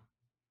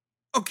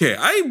okay.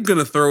 I'm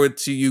gonna throw it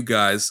to you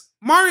guys.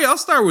 Mari, I'll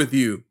start with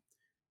you.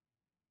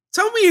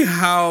 Tell me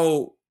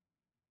how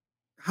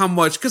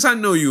much, because I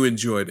know you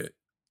enjoyed it.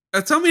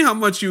 Tell me how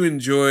much you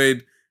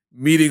enjoyed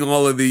meeting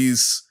all of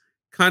these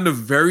kind of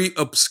very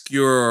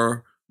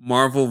obscure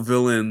Marvel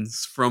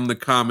villains from the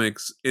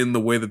comics in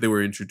the way that they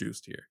were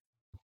introduced here.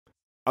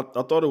 I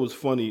thought it was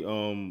funny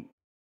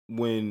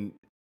when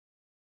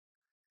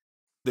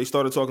they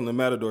started talking the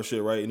Matador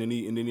shit, right? And then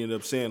he ended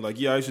up saying, like,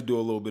 yeah, I used to do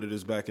a little bit of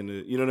this back in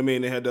the, you know what I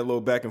mean? They had that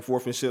little back and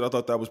forth and shit. I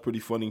thought that was pretty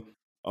funny.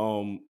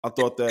 I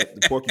thought that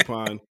the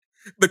Porcupine,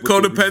 the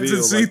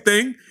codependency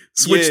thing,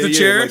 switch the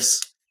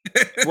chairs.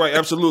 Like, right,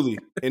 absolutely.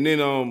 And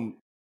then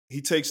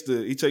he takes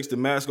the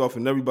mask off,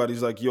 and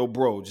everybody's like, yo,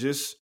 bro,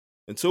 just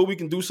until we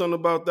can do something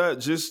about that,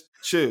 just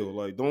chill.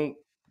 Like, don't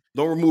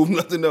remove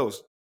nothing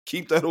else.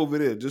 Keep that over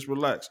there. Just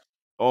relax.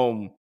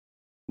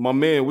 My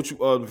man,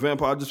 the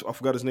vampire, I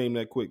forgot his name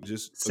that quick.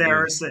 Just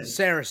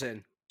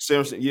Saracen.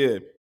 Yeah.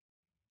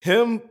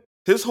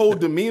 His whole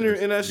demeanor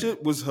in that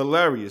shit was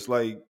hilarious.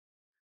 Like,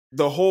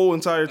 the whole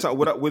entire time,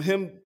 with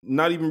him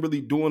not even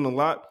really doing a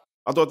lot,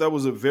 I thought that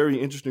was a very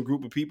interesting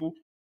group of people.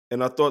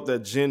 And I thought that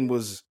Jen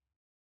was,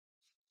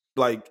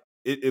 like,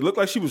 it looked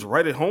like she was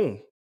right at home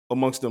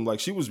amongst them. Like,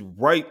 she was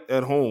right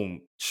at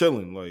home,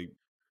 chilling. Like,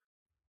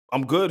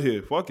 I'm good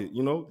here. Fuck it,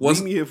 you know?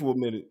 Leave me here for a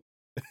minute.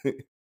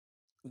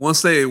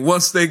 Once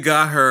they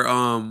got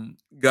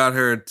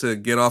her to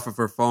get off of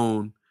her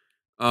phone,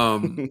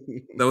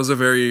 that was a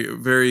very,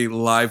 very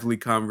lively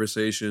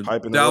conversation.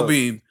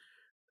 Dalbean,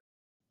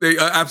 they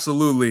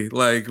absolutely,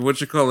 like, what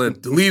you call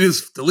it? Delete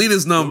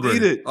his number.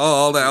 Delete it.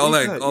 All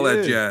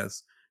that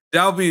jazz.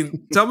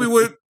 Dalbean, tell me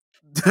what.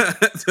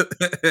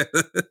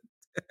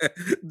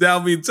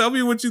 Dalbean, tell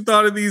me what you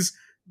thought of this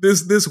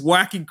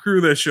wacky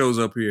crew that shows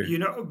up here. You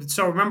know,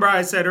 so remember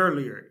I said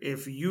earlier,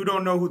 if you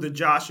don't know who the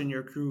Josh in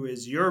your crew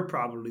is, you're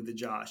probably the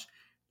Josh.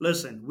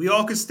 Listen, we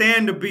all could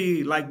stand to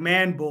be like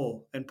Man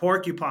Bull and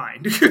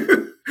Porcupine.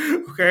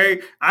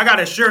 Okay? I got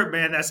a shirt,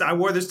 man, I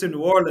wore this to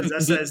New Orleans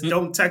that says,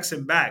 don't text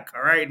him back.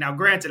 All right? Now,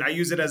 granted, I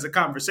use it as a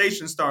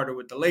conversation starter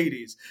with the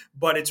ladies,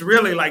 but it's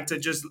really like to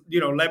just,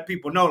 let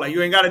people know, like,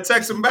 you ain't got to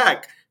text him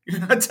back.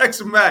 I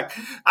text him back.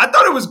 I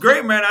thought it was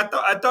great, man. I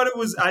thought it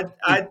was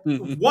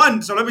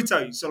one. So let me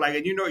tell you. So like,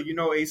 and you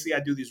know, AC,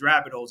 I do these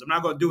rabbit holes. I'm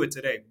not going to do it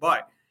today,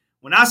 but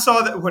when I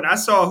saw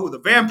who the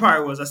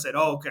vampire was, I said,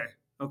 oh,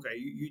 okay,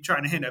 you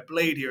trying to hint at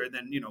Blade here, and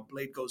then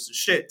Blade goes to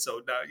shit.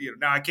 So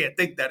now I can't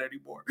think that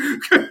anymore.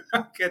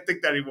 I can't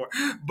think that anymore.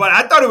 But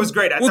I thought it was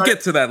great. We'll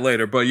get to that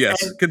later. But yes,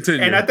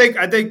 continue. And I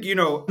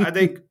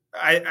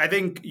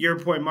think your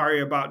point,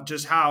 Mario, about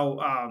just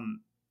how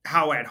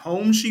at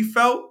home she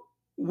felt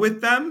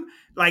with them,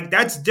 like,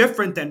 that's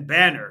different than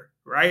Banner,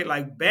 right?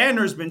 Like,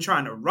 Banner's been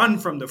trying to run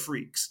from the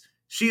freaks.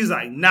 She's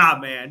like, nah,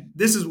 man,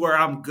 this is where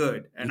I'm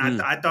good. And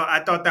I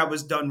thought that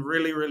was done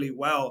really, really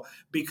well,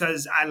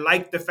 because I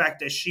like the fact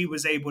that she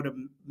was able to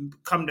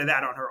come to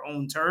that on her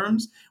own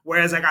terms.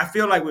 Whereas, like, I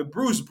feel like with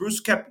Bruce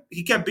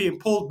kept being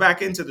pulled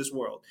back into this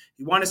world.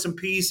 He wanted some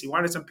peace. He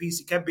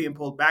kept being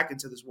pulled back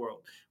into this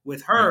world.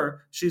 With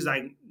her, she's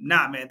like,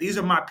 nah, man, these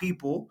are my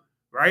people.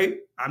 Right?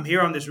 I'm here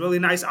on this really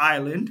nice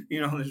island,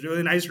 this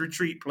really nice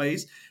retreat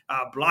place.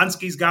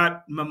 Blonsky's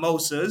got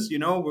mimosas,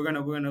 we're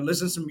gonna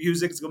listen to some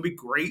music. It's gonna be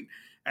great.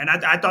 And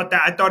I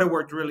thought it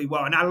worked really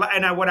well. And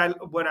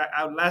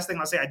last thing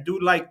I'll say, I do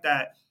like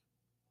that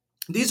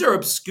these are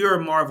obscure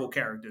Marvel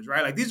characters,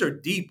 right? Like these are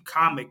deep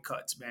comic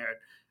cuts, man.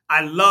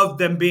 I love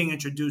them being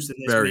introduced in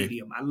this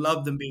medium. I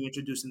love them being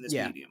introduced in this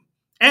medium.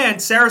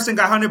 And Saracen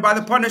got hunted by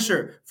the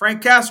Punisher.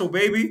 Frank Castle,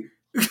 baby.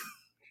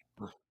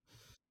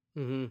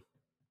 Mm-hmm.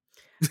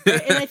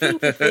 And I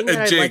think the thing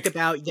that I like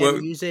about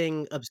them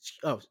using I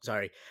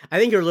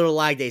think you're a little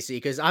lagged, AC,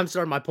 because I'm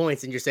starting my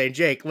points and you're saying,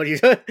 Jake, what are you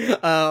doing?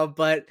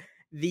 But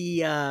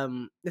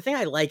the thing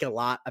I like a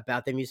lot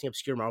about them using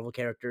obscure Marvel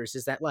characters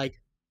is that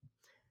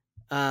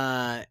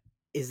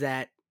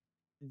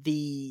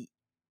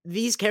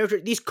these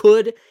characters, these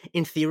could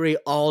in theory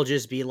all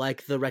just be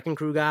like the Wrecking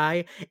Crew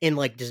guy in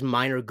like just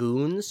minor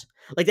goons.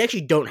 Like they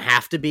actually don't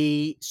have to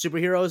be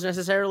superheroes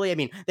necessarily. I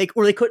mean, they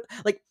could,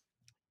 like,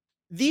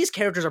 these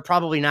characters are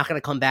probably not going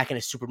to come back in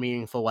a super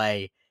meaningful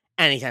way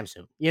anytime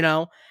soon, you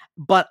know?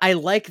 But I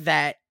like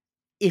that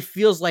it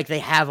feels like they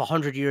have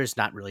 100 years,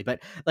 not really,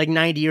 but like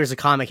 90 years of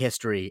comic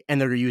history, and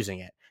they're using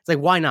it. It's like,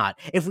 why not?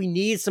 If we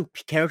need some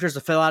characters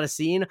to fill out a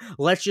scene,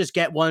 let's just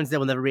get ones that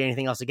will never be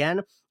anything else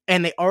again.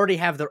 And they already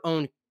have their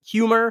own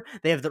humor.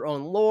 They have their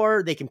own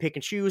lore. They can pick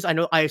and choose.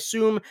 I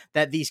assume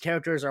that these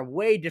characters are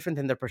way different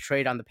than they're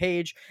portrayed on the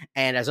page.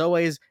 And as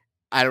always,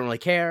 I don't really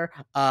care.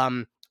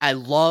 I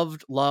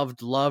loved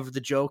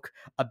the joke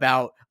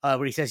about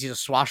when he says he's a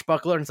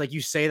swashbuckler, and it's like,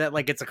 you say that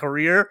like it's a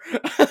career,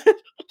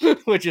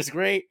 which is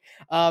great.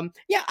 Yeah,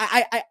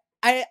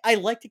 I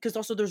liked it because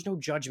also there's no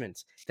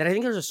judgment. That I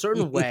think there's a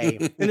certain way,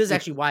 and this is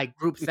actually why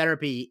group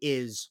therapy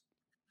is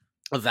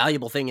a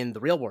valuable thing in the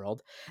real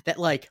world, that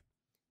like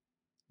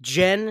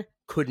Jen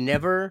could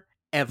never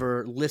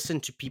ever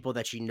listen to people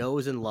that she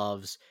knows and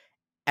loves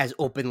as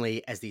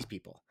openly as these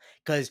people.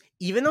 Because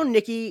even though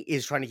Nikki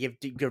is trying to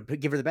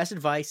give her the best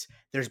advice,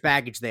 there's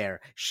baggage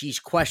there. She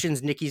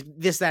questions Nikki's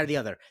this, that, or the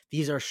other.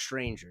 These are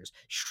strangers.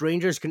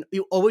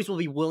 You always will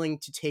be willing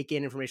to take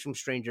in information from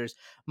strangers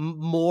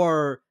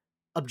more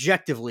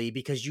objectively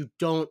because you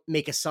don't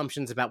make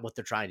assumptions about what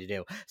they're trying to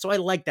do. So I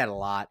like that a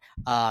lot.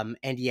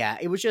 And yeah,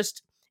 it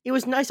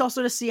was nice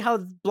also to see how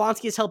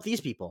Blonsky has helped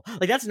these people.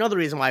 Like, that's another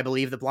reason why I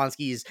believe that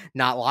Blonsky is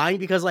not lying,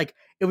 because like,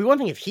 it would be one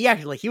thing if he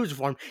acted like he was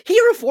reformed. He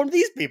reformed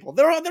these people.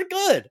 They're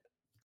good.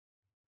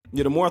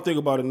 Yeah, the more I think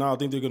about it now, I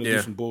think they're gonna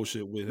do some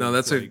bullshit with him. No,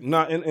 that's like,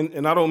 not,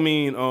 and I don't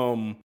mean I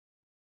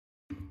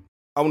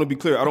want to be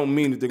clear. I don't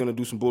mean that they're gonna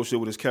do some bullshit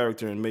with his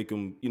character and make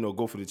him,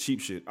 go for the cheap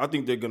shit. I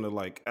think they're gonna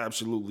like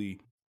absolutely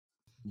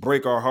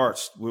break our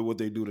hearts with what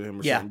they do to him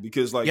or something,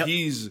 because like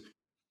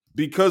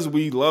because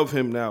we love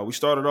him now. We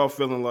started off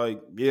feeling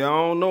like, yeah, I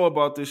don't know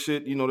about this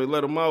shit. They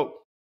let him out,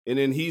 and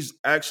then he's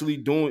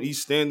actually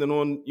he's standing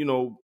on,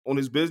 on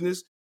his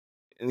business,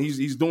 and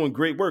he's doing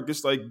great work.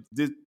 It's like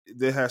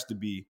there has to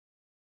be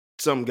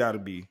something. Got to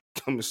be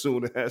coming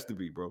soon. It has to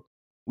be, bro.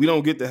 We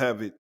don't get to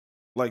have it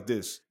like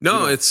this.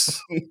 No, it's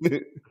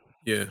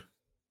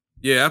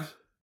yeah.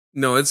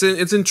 No, it's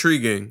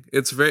intriguing.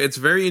 It's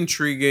very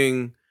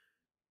intriguing.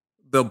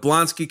 The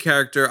Blonsky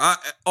character. I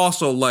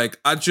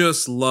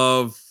just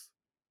love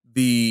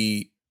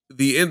the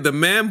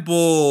Man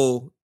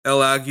Bull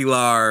El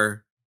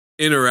Aguilar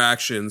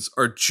interactions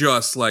are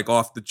just like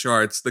off the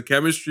charts. The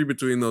chemistry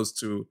between those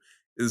two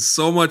is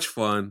so much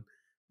fun.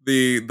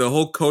 The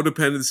whole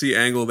codependency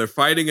angle, they're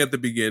fighting at the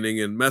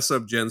beginning and mess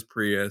up Jen's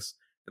Prius,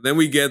 and then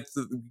we get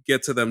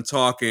to them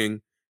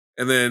talking,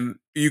 and then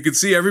you can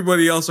see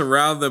everybody else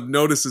around them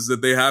notices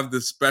that they have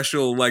this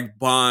special like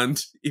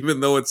bond, even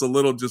though it's a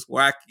little just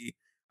wacky.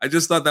 I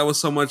just thought that was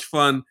so much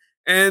fun.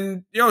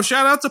 And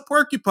shout out to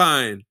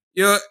Porcupine.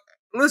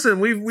 Listen,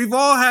 we've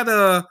all had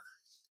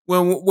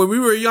when we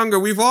were younger,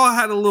 we've all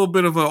had a little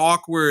bit of an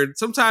awkward.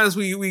 Sometimes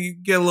we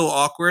get a little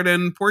awkward,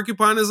 and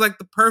Porcupine is like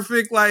the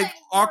perfect like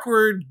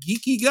awkward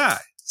geeky guy.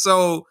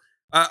 So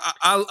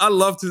I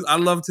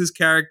loved his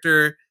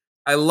character.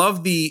 I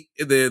love the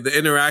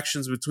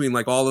interactions between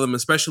like all of them,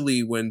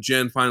 especially when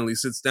Jen finally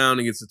sits down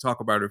and gets to talk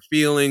about her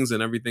feelings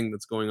and everything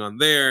that's going on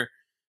there.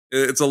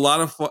 It's a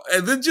lot of fun,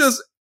 and then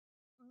just.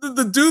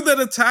 The dude that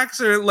attacks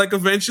her, like,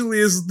 eventually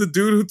is the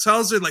dude who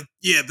tells her, like,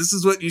 yeah, this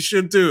is what you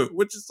should do,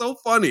 which is so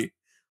funny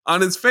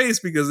on his face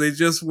because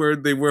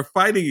they were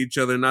fighting each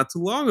other not too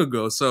long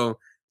ago. So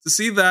to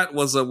see that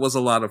was a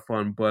lot of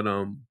fun. But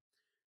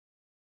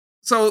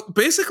so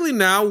basically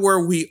now where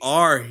we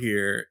are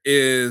here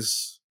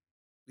is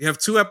we have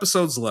 2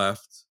 episodes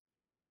left.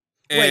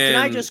 Wait,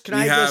 I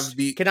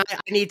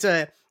need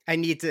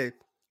to,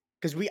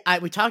 because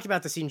we talked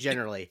about the scene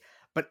generally,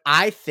 but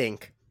I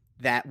think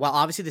that while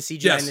obviously the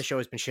CGI in the show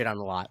has been shit on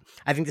a lot,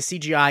 I think the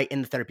CGI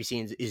in the therapy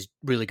scenes is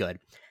really good.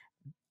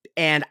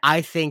 And I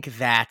think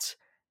that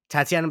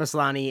Tatiana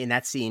Maslany in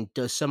that scene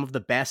does some of the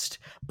best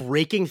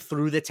breaking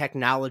through the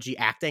technology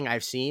acting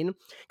I've seen.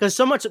 Because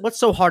what's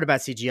so hard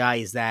about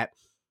CGI is that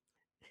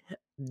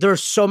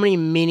there's so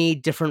many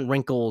different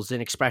wrinkles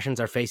and expressions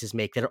our faces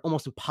make that are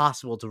almost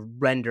impossible to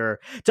render,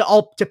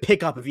 to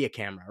pick up via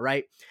camera,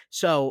 right?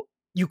 So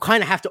you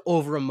kind of have to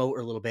over-emote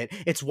a little bit.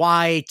 It's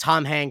why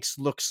Tom Hanks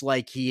looks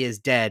like he is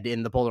dead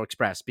in the Polar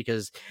Express,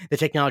 because the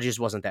technology just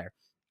wasn't there.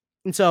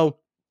 And so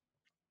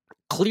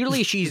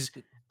clearly she's,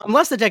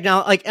 unless the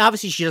technology, like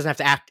obviously she doesn't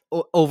have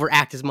to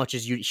overact as much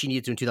as she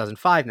needed to in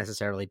 2005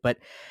 necessarily, but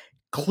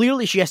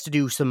clearly she has to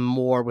do some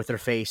more with her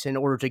face in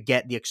order to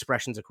get the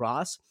expressions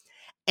across.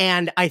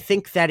 And I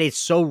think that it's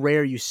so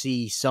rare you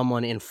see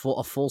someone in a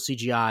full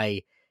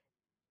CGI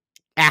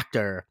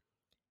actor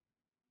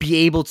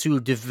be able to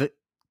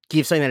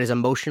give something that is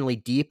emotionally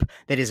deep,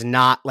 that is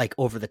not like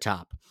over the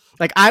top.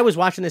 Like I was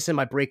watching this in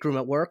my break room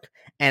at work,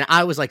 and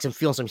I was like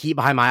feeling some heat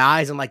behind my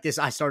eyes. I'm like,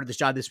 I started this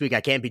job this week.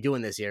 I can't be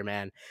doing this here,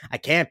 man. I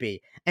can't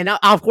be. And now,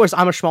 of course,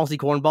 I'm a schmaltzy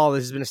cornball.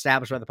 This has been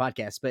established by the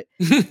podcast, but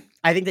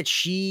I think that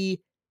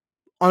she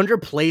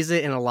underplays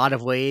it in a lot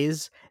of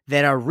ways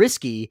that are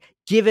risky,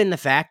 given the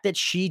fact that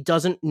she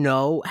doesn't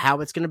know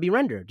how it's going to be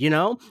rendered. You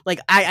know, like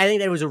I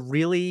think that it was a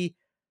really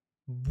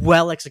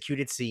well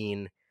executed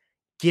scene,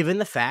 given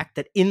the fact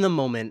that in the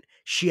moment,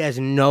 she has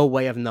no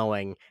way of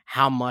knowing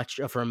how much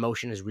of her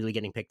emotion is really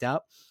getting picked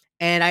up.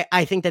 And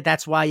I think that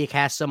that's why you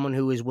cast someone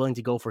who is willing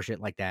to go for shit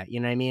like that.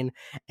 You know what I mean?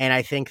 And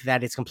I think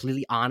that it's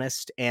completely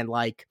honest. And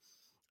like,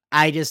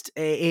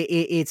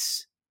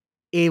 it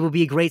would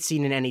be a great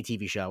scene in any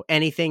TV show,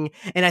 anything.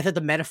 And I thought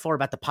the metaphor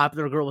about the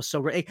popular girl was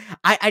so great.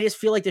 I just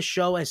feel like the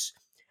show has,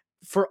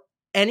 for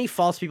any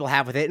faults people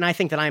have with it, and I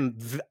think that I'm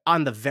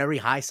on the very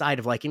high side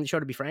of liking the show,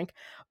 to be frank,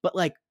 but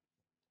like,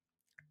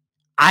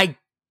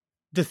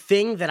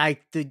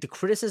 the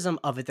criticism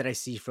of it that I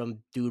see from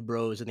dude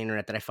bros on the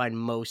internet that I find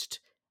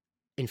most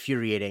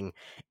infuriating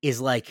is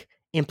like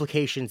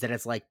implications that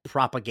it's like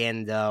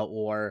propaganda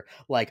or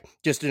like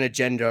just an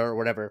agenda or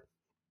whatever.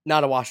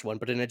 Not a washed one,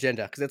 but an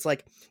agenda. Because it's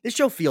like, this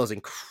show feels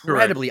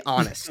incredibly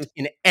honest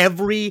in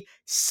every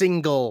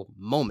single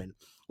moment.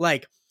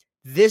 Like,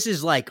 this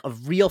is like a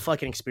real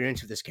fucking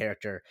experience with this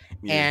character.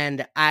 Yeah.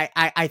 And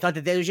I thought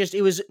that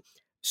it was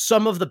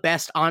some of the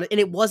best on it.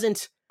 And it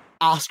wasn't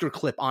Oscar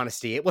clip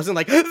honesty. It wasn't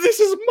like, this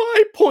is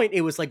my point.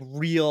 It was like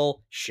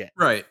real shit.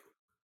 Right.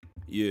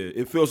 Yeah,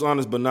 it feels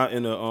honest, but not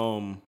in a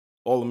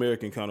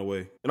all-American kind of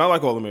way. And I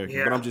like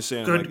all-American, but I'm just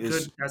saying, good, like,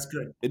 good. That's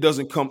good. It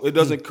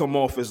doesn't come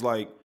off as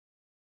like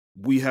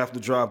we have to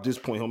drive this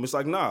point home. It's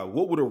like, nah,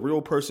 what would a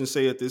real person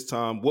say at this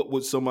time? What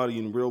would somebody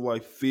in real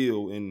life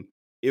feel? And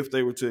if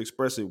they were to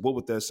express it, what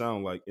would that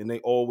sound like? And they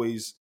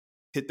always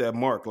hit that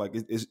mark. Like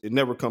it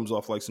never comes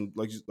off like some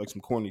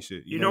corny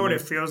shit. You know what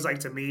it feels like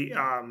to me?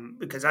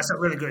 Because that's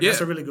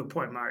a really good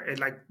point, Mark.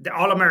 Like the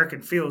All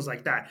American feels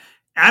like that.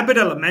 Abbott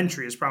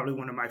Elementary is probably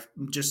one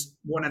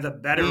of the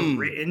better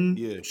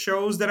written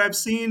shows that I've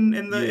seen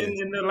in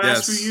the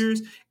last few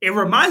years. It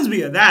reminds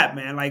me of that,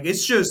 man. Like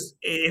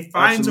it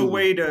finds a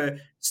way to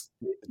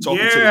talking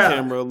to the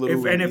camera a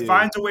little, it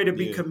finds a way to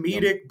be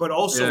comedic, but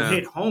also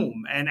hit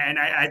home. And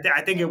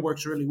I think it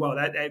works really well.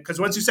 That because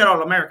once you said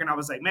All American, I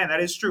was like, man,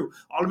 that is true.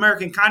 All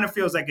American kind of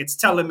feels like it's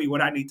telling me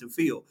what I need to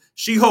feel.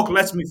 She-Hulk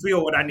lets me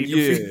feel what I need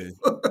to feel.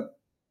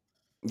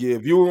 Yeah,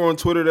 if you were on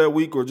Twitter that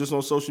week or just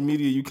on social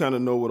media, you kind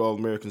of know what All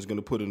American's going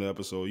to put in the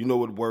episode. You know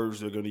what words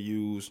they're going to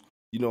use.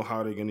 You know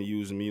how they're going to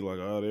use them. You like,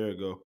 oh, there you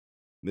go.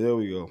 There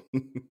we go.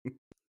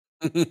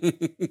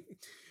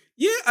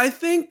 Yeah, I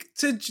think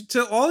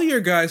to all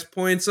your guys'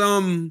 points,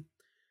 I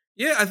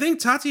think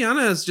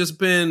Tatiana has just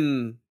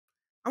been,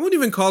 I wouldn't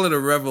even call it a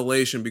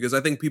revelation because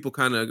I think people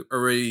kind of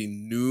already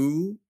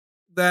knew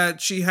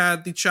that she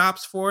had the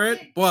chops for it.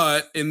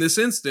 But in this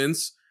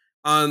instance,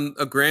 on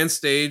a grand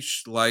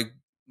stage like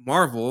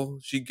Marvel,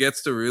 she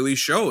gets to really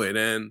show it.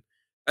 And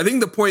I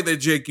think the point that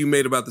Jake you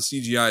made about the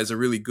CGI is a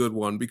really good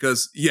one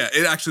because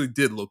it actually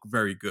did look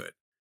very good.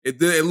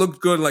 It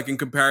looked good like in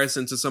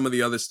comparison to some of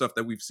the other stuff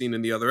that we've seen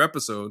in the other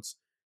episodes.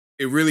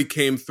 It really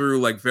came through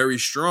like very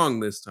strong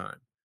this time.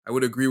 I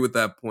would agree with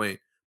that point.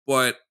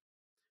 But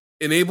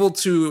and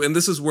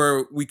this is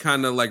where we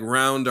kind of like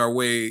round our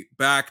way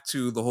back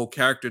to the whole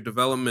character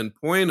development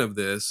point of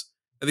this.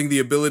 I think the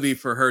ability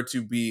for her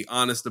to be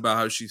honest about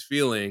how she's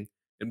feeling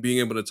and being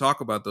able to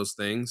talk about those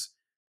things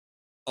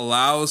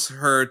allows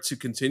her to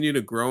continue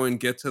to grow and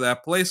get to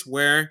that place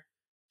where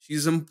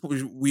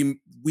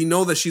we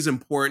know that she's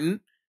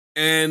important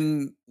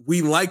and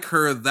we like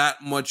her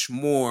that much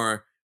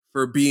more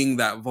for being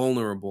that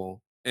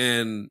vulnerable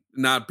and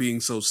not being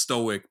so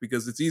stoic,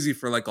 because it's easy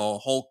for like a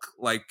Hulk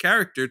like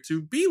character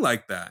to be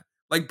like that,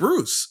 like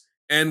Bruce.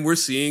 And we're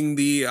seeing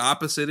the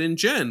opposite in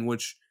Jen,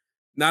 which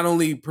not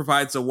only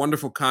provides a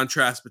wonderful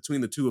contrast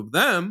between the two of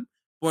them,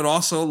 but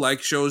also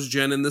like shows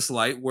Jen in this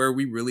light where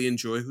we really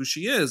enjoy who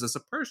she is as a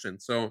person.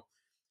 So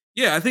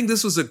yeah, I think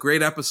this was a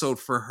great episode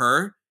for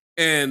her.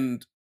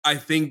 And I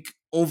think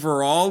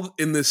overall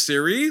in this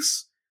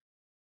series,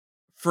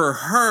 for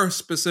her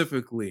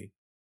specifically,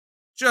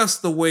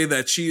 just the way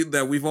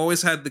that we've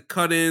always had the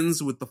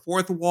cut-ins with the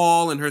fourth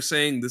wall and her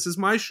saying, this is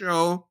my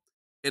show.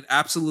 It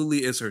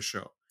absolutely is her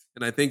show.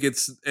 And I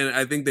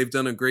think they've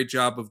done a great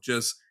job of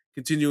just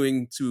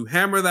continuing to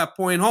hammer that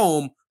point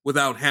home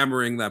without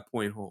hammering that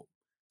point home.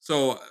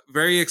 So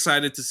very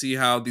excited to see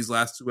how these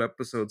last two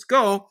episodes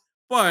go,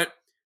 but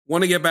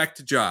want to get back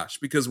to Josh,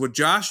 because what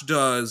Josh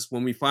does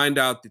when we find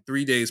out the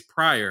 3 days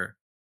prior,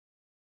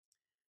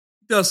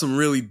 he does some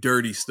really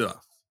dirty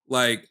stuff.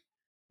 Like,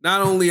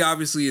 not only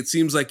obviously it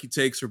seems like he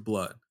takes her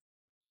blood,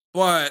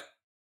 but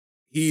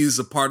he's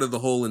a part of the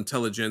whole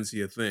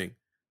intelligentsia thing.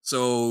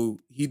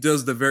 So he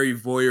does the very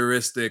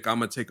voyeuristic, I'm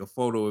going to take a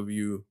photo of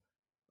you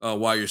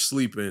while you're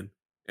sleeping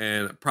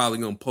and probably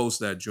going to post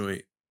that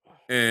joint.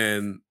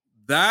 And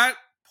that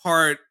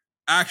part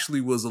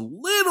actually was a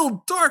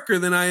little darker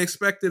than I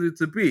expected it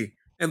to be.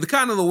 And the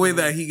kind of the way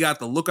that he got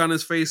the look on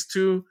his face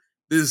too,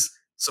 this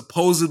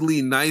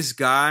supposedly nice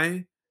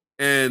guy.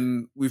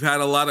 And we've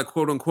had a lot of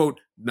quote unquote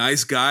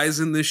nice guys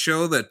in this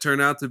show that turn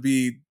out to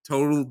be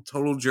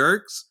total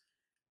jerks.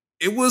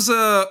 It was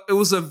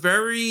a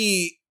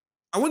very,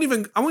 I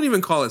wouldn't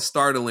even call it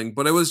startling,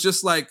 but it was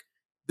just like,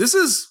 this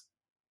is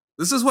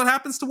what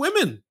happens to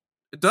women.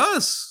 It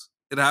does.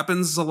 It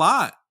happens a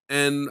lot.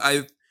 And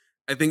I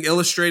think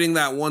illustrating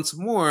that once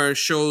more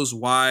shows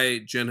why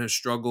Jen has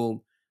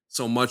struggled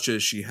so much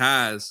as she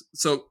has.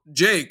 So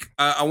Jake,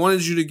 I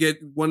wanted to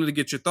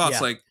get your thoughts.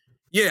 Yeah. Like,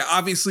 yeah,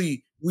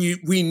 obviously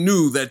we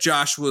knew that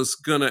Josh was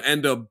gonna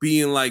end up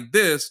being like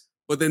this,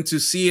 but then to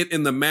see it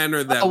in the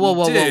manner that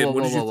what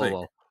did you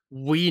think?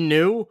 We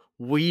knew.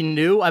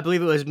 I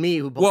believe it was me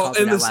who called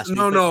it out last week.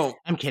 No.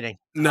 I'm kidding.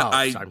 No,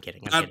 sorry, I'm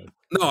kidding.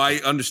 No, I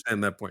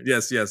understand that point.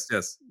 Yes.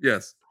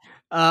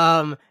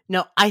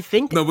 No, I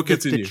think but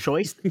continue.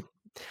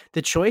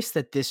 the choice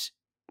that this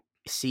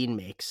scene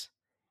makes,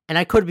 and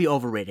I could be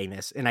overrating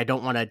this, and I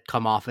don't want to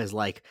come off as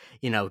like,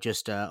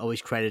 just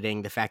always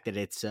crediting the fact that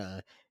it's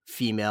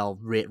female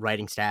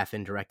writing staff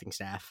and directing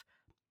staff,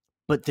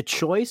 but the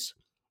choice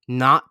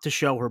not to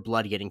show her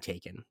blood getting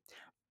taken,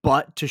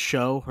 but to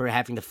show her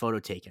having the photo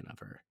taken of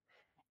her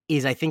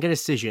is, I think, a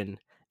decision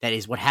that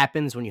is what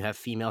happens when you have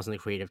females in the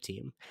creative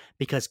team.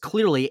 Because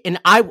clearly, and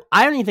I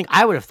don't even think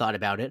I would have thought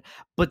about it,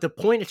 but the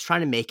point it's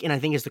trying to make, and I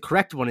think is the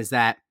correct one, is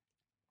that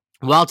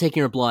while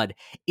taking her blood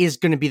is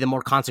going to be the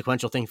more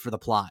consequential thing for the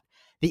plot.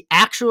 The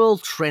actual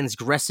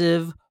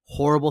transgressive,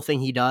 horrible thing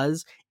he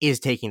does is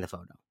taking the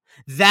photo.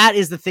 That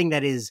is the thing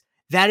that is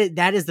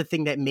the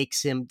thing that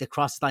makes him the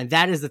cross the line.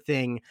 That is the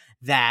thing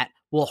that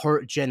will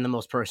hurt Jen the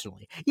most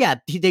personally. Yeah,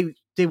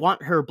 they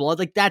want her blood.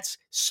 Like, that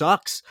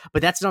sucks,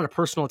 but that's not a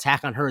personal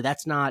attack on her.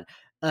 That's not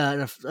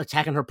an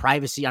attack on her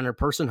privacy, on her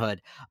personhood.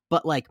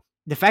 But like,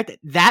 the fact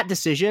that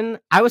decision,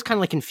 I was kind of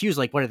like confused.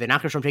 Like, what, are they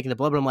not going to show him taking the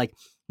blood? But I'm like,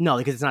 no,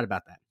 because it's not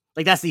about that.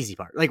 Like, that's the easy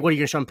part. Like, what are you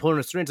going to show him pulling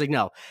a syringe? Like,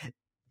 no.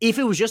 If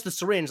it was just the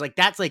syringe, like,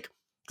 that's like,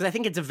 because I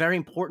think it's a very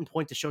important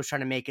point the show's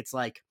trying to make. It's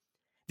like,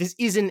 this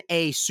isn't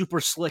a super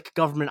slick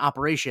government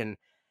operation.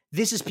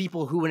 This is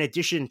people who, in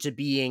addition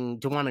to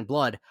wanting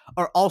blood,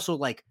 are also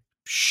like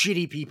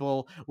shitty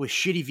people with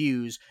shitty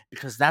views,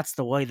 because that's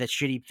the way that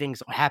shitty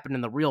things happen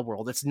in the real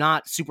world. It's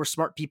not super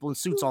smart people in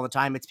suits all the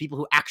time. It's people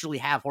who actually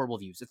have horrible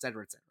views, et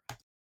cetera, et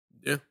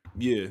cetera.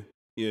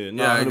 Yeah.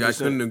 No, I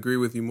couldn't agree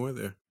with you more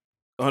there.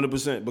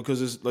 100%,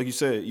 because it's like you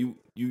said,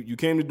 you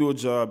came to do a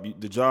job,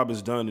 the job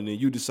is done, and then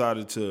you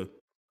decided to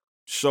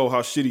show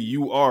how shitty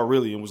you are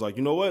really, and was like,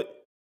 you know what?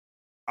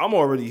 I'm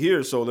already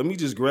here, so let me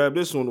just grab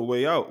this on the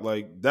way out.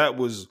 Like, that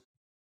was,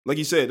 like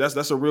you said,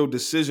 that's a real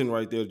decision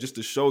right there, just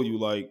to show you,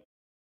 like,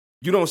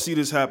 you don't see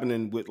this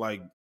happening with,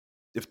 like,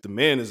 if the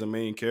man is a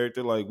main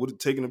character, like,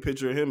 taking a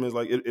picture of him is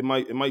like, it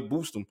might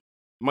boost him.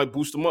 It might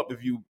boost him up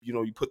if you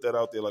put that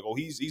out there, like, oh,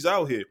 he's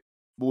out here.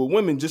 But with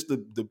women, just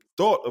the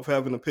thought of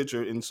having a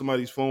picture in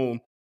somebody's phone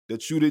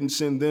that you didn't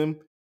send them,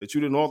 that you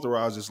didn't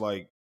authorize, is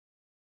like,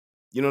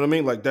 you know what I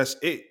mean? Like, that's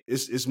it.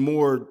 It's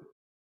more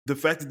the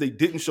fact that they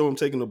didn't show him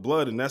taking the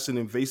blood, and that's an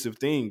invasive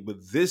thing. But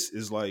this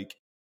is like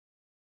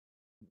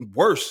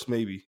worse,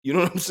 maybe. You know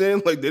what I'm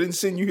saying? Like, they didn't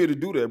send you here to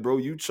do that, bro.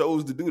 You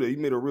chose to do that. You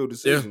made a real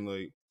decision. Yeah.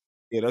 Like,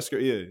 yeah, that's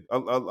great. Yeah, I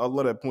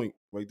love that point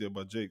right there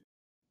by Jake.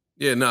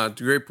 Yeah, no,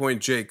 great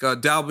point, Jake.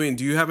 Dalbean,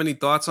 do you have any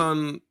thoughts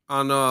on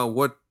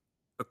what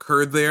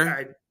occurred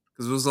there?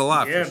 Because it was a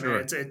lot. Yeah, for sure.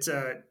 Man, it's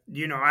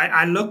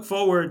I look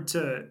forward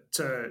to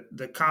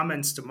the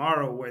comments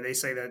tomorrow where they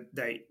say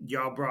that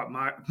y'all brought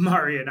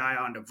Mari and I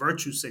on the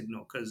virtue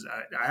signal, because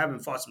I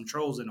haven't fought some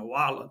trolls in a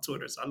while on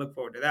Twitter, so I look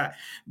forward to that.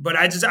 But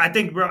I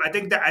think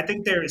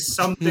there is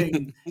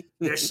something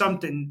there's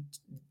something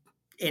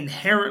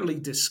inherently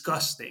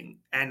disgusting,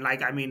 and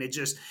like, I mean, it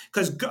just,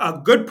 because a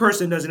good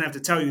person doesn't have to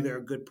tell you they're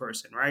a good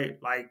person, right?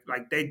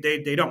 Like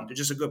they don't, they're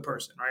just a good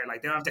person, right?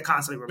 Like, they don't have to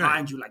constantly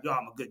remind you, like, yo,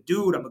 I'm a good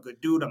dude, I'm a good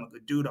dude, I'm a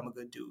good dude, I'm a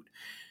good dude.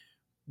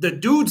 The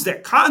dudes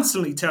that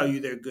constantly tell you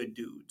they're good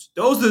dudes,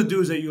 those are the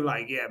dudes that you're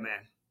like, yeah,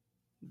 man,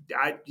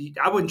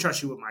 I wouldn't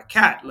trust you with my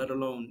cat, let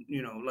alone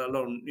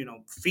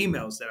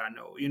females that I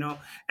know,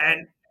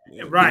 and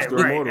yeah, right.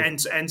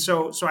 And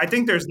so I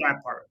think there's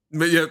that part.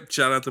 But yeah,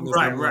 shout out to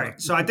Mr.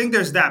 Right. So I think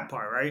there's that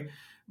part, right?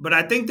 But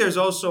I think there's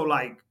also,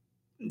 like,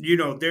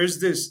 there's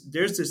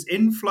this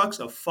influx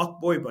of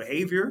fuckboy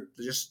behavior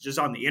just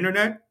on the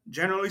internet,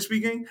 generally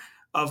speaking,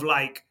 of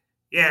like,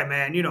 yeah,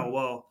 man,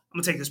 well, I'm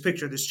gonna take this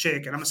picture of this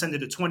chick and I'm gonna send it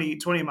to 20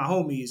 of my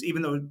homies,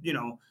 even though,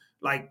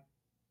 like,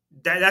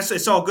 that's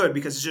it's all good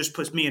because it just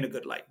puts me in a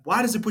good light.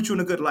 Why does it put you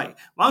in a good light?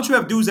 Why don't you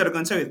have dudes that are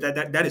going to tell you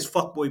that is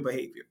fuckboy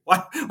behavior?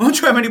 Why don't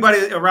you have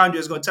anybody around you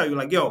that's going to tell you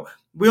like, yo,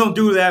 we don't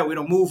do that, we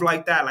don't move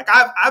like that? Like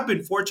I've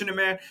been fortunate,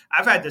 man.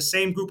 I've had the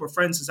same group of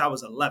friends since I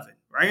was 11,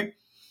 right?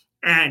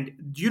 And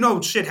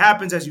shit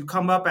happens as you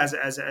come up as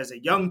a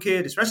young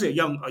kid, especially a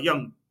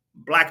young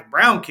black and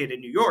brown kid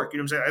in New York. You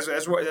know what I'm saying?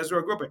 That's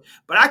where I grew up in.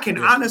 But I can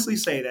honestly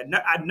say that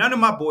none of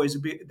my boys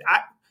would be.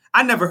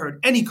 I never heard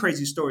any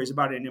crazy stories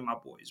about any of my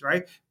boys,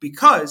 right?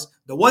 Because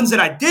the ones that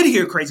I did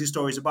hear crazy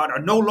stories about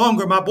are no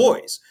longer my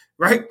boys,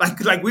 right?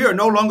 Like we are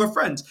no longer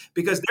friends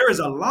because there is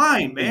a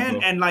line,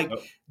 man. And like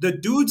the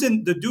dudes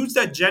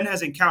that Jen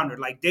has encountered,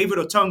 like David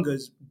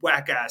Otunga's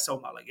whack ass,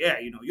 so I'm like, yeah,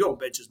 you don't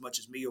bench as much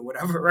as me or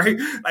whatever, right?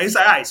 Like it's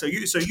like, all right, so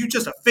you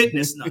just a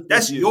fitness nut.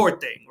 That's your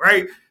thing,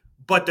 right?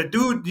 But the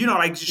dude,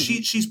 like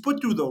she's put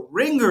through the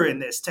ringer in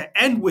this to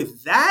end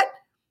with that.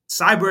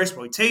 Cyber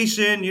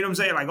exploitation, you know what I'm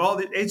saying? Like all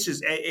that, it's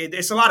just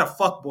it's a lot of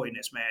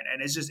fuckboyness, man, and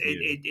it's just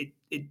it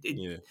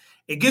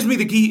gives me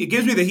the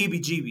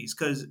heebie-jeebies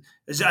because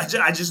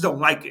I just don't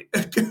like it.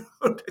 I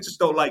just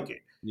don't like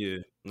it. Yeah,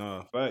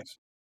 no facts.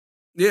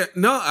 Yeah,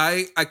 no,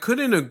 I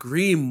couldn't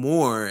agree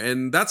more,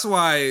 and that's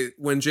why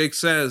when Jake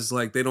says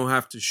like they don't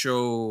have to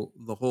show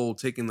the whole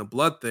taking the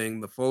blood thing,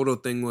 the photo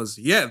thing was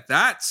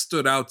that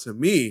stood out to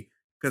me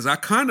because I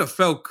kind of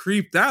felt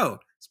creeped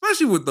out.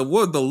 Especially with the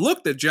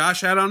look that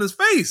Josh had on his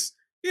face.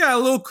 He had a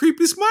little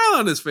creepy smile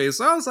on his face.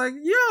 So I was like,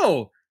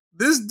 yo,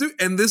 this dude,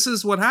 and this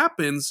is what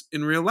happens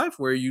in real life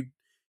where you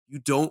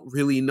don't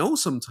really know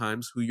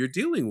sometimes who you're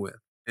dealing with.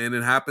 And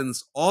it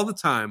happens all the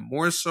time,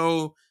 more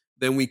so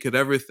than we could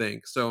ever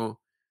think. So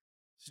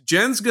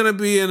Jen's gonna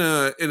be in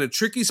a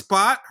tricky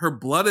spot. Her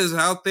blood is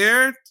out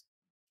there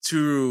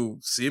to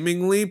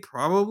seemingly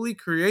probably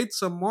create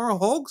some more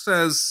Hulks,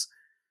 as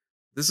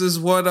this is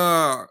what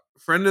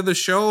friend of the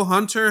show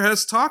Hunter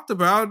has talked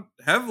about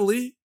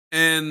heavily,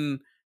 and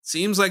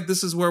seems like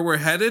this is where we're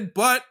headed.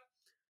 But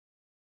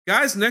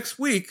guys, next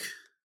week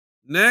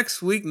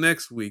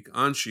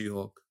on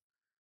She-Hulk,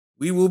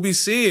 we will be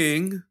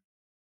seeing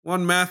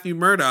one Matthew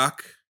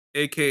Murdock,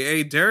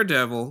 aka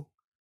Daredevil.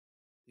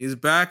 He's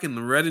back in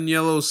the red and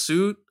yellow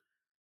suit.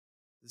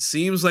 It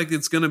seems like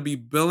it's going to be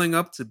building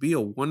up to be a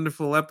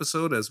wonderful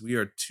episode, as we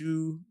are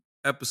 2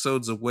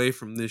 episodes away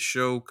from this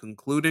show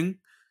concluding.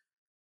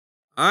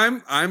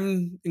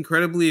 I'm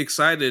incredibly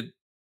excited.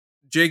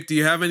 Jake, do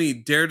you have any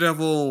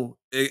Daredevil,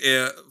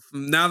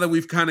 now that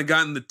we've kind of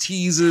gotten the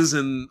teases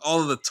and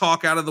all of the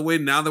talk out of the way,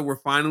 now that we're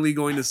finally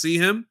going to see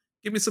him?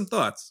 Give me some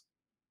thoughts.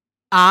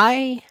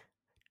 I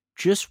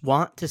just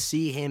want to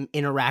see him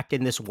interact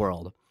in this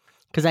world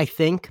because I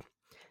think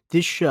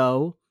this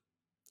show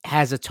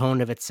has a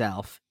tone of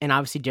itself, and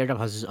obviously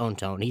Daredevil has his own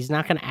tone. He's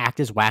not going to act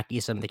as wacky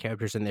as some of the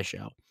characters in this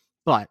show,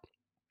 but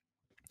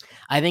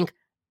I think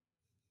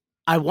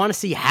I want to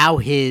see how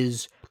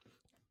his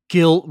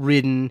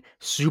guilt-ridden,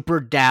 super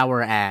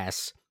dour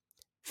ass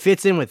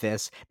fits in with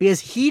this, because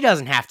he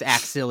doesn't have to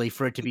act silly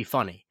for it to be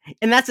funny.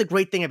 And that's a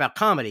great thing about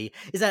comedy,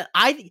 is that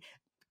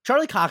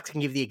Charlie Cox can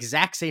give the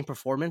exact same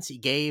performance he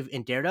gave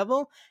in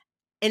Daredevil,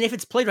 and if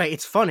it's played right,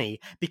 it's funny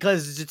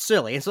because it's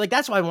silly. And so, like,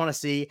 that's what I want to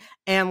see.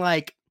 And,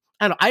 like,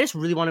 I don't know, I just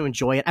really want to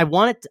enjoy it. I'm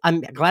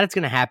glad it's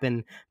going to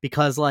happen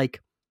because,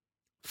 like,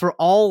 for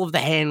all of the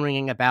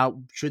hand-wringing about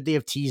should they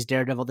have teased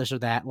Daredevil this or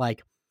that,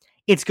 like,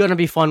 it's going to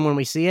be fun when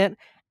we see it.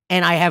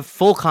 And I have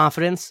full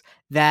confidence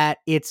that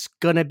it's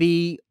going to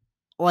be,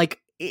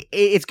 like,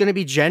 it's going to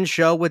be Jen's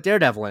show with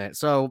Daredevil in it.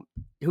 So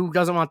who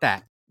doesn't want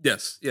that?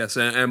 Yes.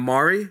 And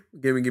Mari,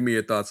 give me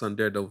your thoughts on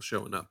Daredevil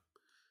showing up.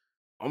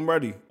 I'm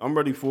ready. I'm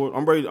ready for it.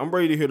 I'm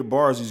ready to hear the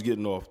bars he's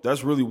getting off.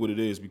 That's really what it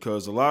is,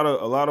 because a lot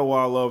of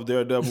why I love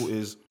Daredevil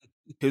is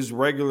his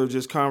regular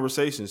just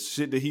conversations,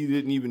 shit that he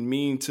didn't even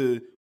mean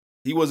to.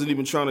 He wasn't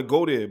even trying to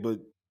go there,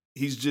 but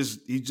he's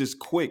just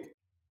quick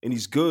and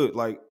he's good.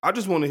 Like, I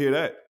just want to hear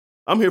that.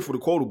 I'm here for the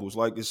quotables.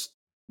 Like, it's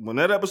when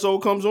that episode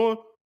comes on,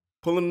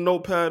 pulling the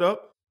notepad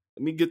up.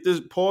 Let me get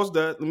this. Pause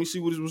that. Let me see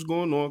what's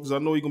going on, because I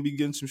know you're gonna be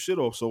getting some shit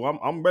off. So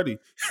I'm ready.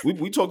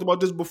 We talked about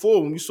this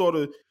before when we saw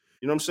the.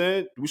 You know what I'm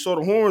saying? We saw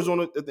the horns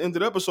on it at the end of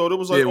the episode. It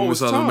was like,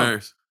 it's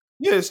time.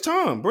 Yeah, it's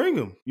time. Bring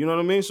him. You know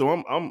what I mean? So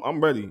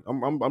I'm ready.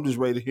 I'm just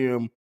ready to hear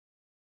him.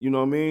 You know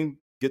what I mean?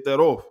 Get that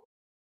off.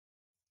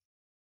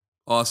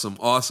 Awesome.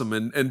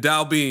 And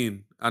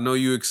Dalbean, I know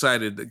you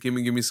excited. Give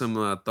me some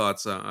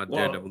thoughts on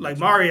Daredevil. Like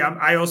Mari,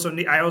 I also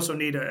need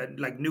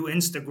like new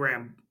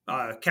Instagram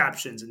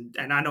captions,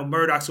 and I know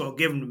Murdoch's gonna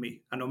give them to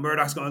me. I know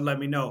Murdoch's gonna let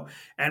me know.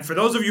 And for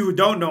those of you who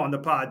don't know on the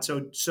pod,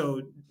 so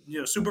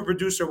super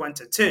producer went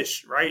to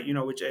Tisch, right?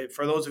 Which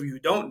for those of you who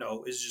don't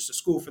know is just a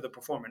school for the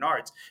performing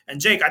arts. And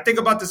Jake, I think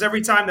about this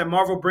every time that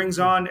Marvel brings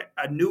on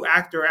a new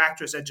actor or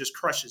actress that just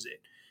crushes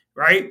it,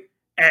 right?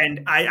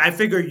 And I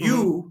figure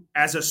you,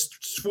 as a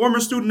former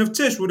student of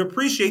Tisch, would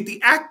appreciate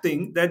the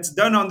acting that's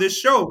done on this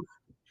show.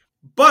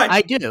 But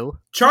I do.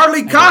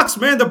 Charlie Cox,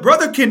 man, the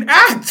brother can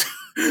act.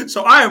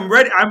 So I am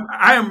ready.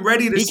 I am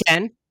ready to. He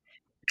can.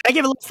 I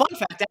give a little fun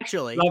fact,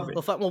 actually. Love it.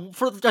 Well,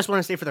 just want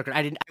to say for the record,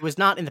 I was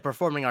not in the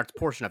performing arts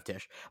portion of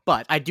Tisch,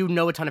 but I do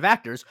know a ton of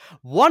actors.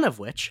 One of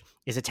which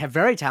is a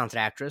very talented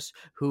actress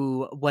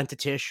who went to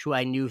Tisch, who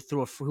I knew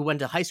who went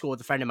to high school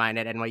with a friend of mine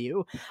at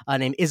NYU,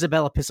 named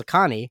Isabella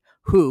Pisacani,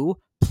 who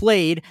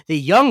played the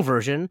young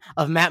version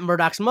of Matt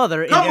Murdock's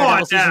mother in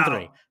Daredevil season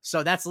 3.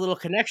 So that's a little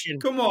connection.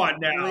 Come on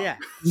now.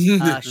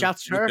 Yeah.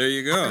 Shouts to her. There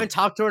you go. I haven't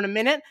talked to her in a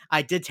minute.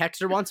 I did text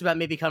her once about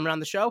maybe coming on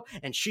the show,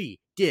 and she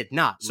did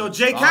not. So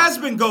Jake has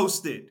been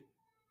ghosted.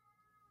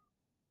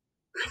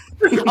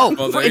 Oh,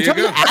 well, in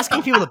terms of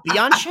asking people to be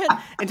on shit,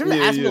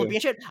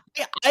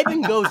 I've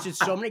been ghosted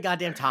so many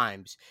goddamn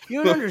times.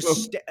 You don't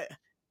understand.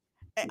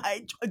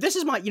 This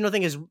is my,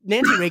 thing is,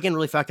 Nancy Reagan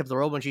really fucked up the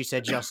world when she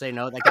said just say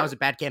no. Like, that was a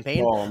bad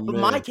campaign. But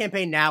my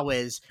campaign now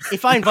is,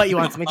 if I invite you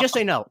on something, just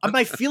say no.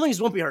 My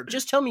feelings won't be hurt.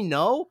 Just tell me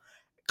no,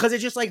 because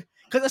it's just like,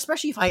 because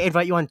especially if I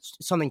invite you on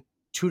something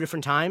 2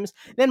 different times,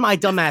 then my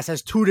dumbass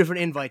has 2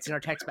 different invites in our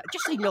text.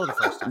 Just say no the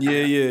first time.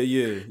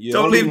 Yeah.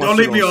 Don't leave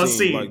me on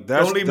scene. Like,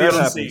 don't leave me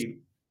on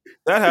scene.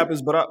 That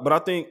happens, but I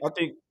think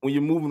when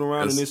you're moving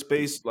around in this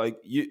space, like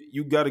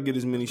you got to get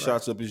as many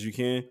shots up as you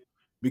can,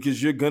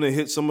 because you're gonna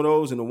hit some of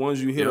those, and the ones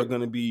you hit are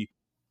gonna be,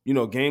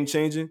 game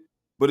changing.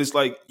 But it's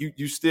like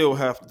you still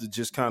have to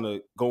just kind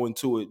of go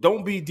into it.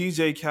 Don't be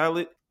DJ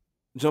Khaled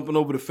jumping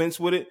over the fence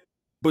with it,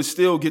 but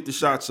still get the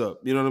shots up.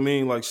 You know what I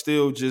mean? Like,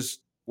 still just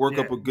work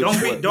up a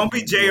good. Don't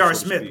be J.R.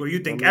 Smith where you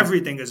think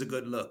everything is a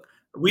good look.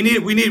 We need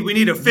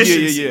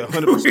efficiency. Yeah,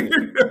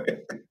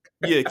 100%.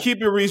 Yeah, keep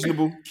it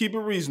reasonable,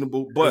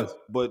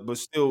 but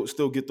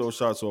still get those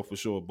shots off for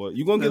sure. But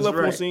you're gonna get left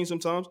on scene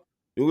sometimes.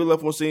 You'll get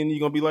left on scene, and you're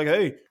gonna be like,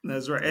 "Hey."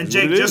 That's right. And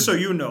Jake, just so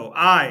you know,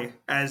 I,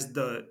 as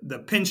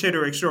the pinch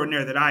hitter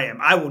extraordinaire that I am,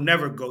 I will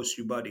never ghost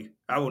you, buddy.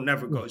 I will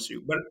never ghost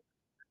you. But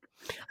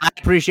I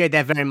appreciate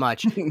that very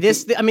much.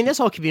 This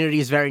whole community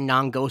is very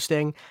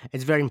non-ghosting.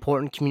 It's very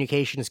important.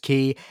 Communication is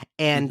key,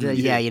 and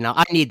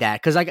I need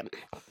that, because I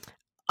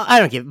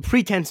don't give.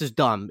 Pretense is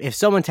dumb. If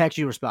someone texts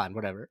you, respond.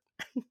 Whatever.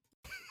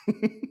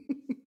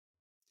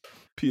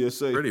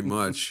 PSA. Pretty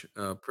much.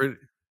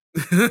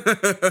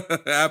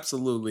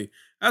 Absolutely.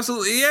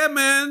 Yeah,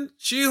 man.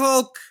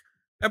 She-Hulk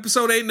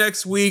episode 8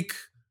 next week.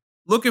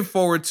 Looking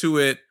forward to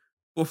it.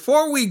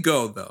 Before we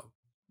go, though,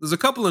 there's a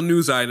couple of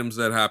news items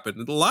that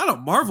happened. A lot of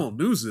Marvel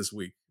news this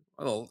week.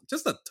 Oh,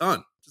 just a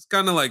ton. Just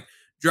kind of like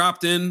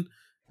dropped in.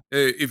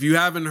 If you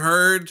haven't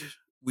heard,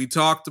 we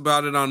talked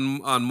about it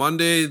on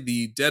Monday.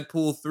 The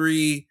Deadpool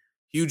 3,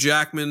 Hugh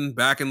Jackman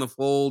back in the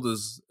fold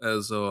as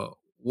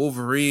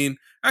Wolverine.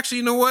 Actually,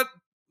 you know what?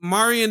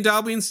 Mari and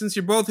Dalbean, since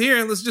you're both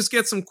here, let's just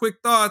get some quick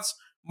thoughts.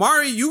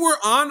 Mari, you were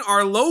on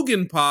our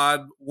Logan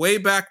pod way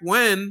back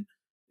when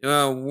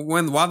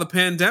while the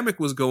pandemic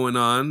was going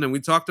on, and we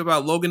talked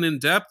about Logan in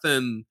depth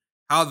and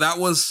how that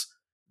was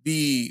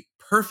the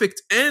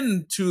perfect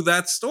end to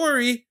that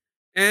story.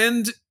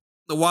 And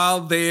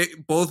while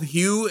both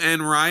Hugh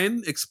and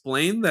Ryan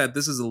explained that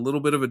this is a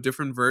little bit of a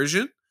different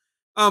version,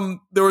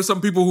 there were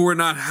some people who are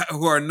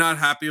not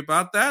happy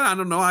about that. I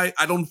don't know. I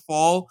don't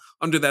fall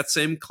under that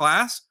same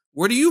class.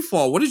 Where do you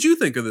fall? What did you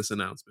think of this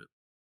announcement?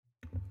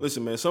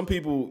 Listen, man, some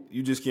people,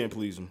 you just can't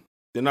please them.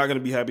 They're not going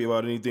to be happy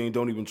about anything.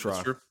 Don't even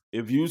try.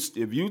 If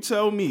you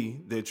tell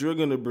me that you're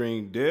going to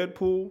bring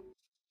Deadpool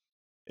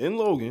and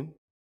Logan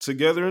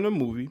together in a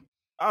movie,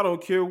 I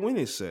don't care when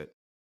it's set.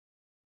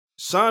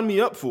 Sign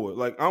me up for it.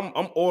 Like, I'm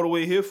all the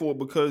way here for it,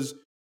 because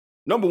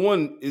number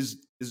one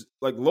is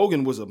like,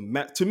 Logan was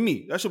to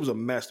me, that shit was a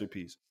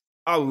masterpiece.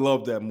 I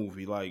love that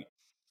movie. Like,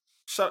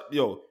 shout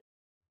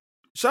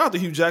out to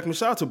Hugh Jackman.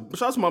 Shout out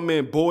to my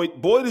man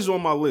Boyd. Boyd is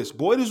on my list.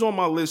 Boyd is on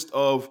my list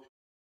of,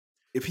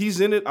 if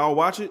he's in it, I'll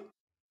watch it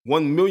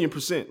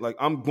 1,000,000%. Like,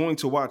 I'm going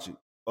to watch it.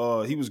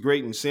 He was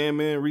great in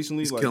Sandman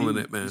recently. He's killing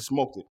it, man. He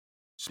smoked it.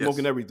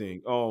 Smoking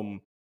everything.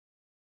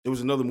 There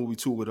was another movie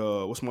too with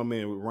what's my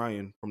man, with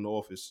Ryan from The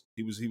Office.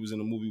 He was in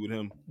a movie with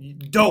him.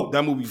 Dope.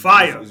 That movie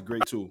Fire is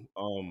great too.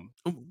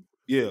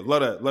 Yeah,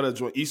 love that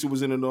joint. Issa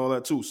was in it and all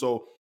that too.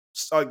 So,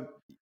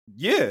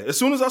 yeah, as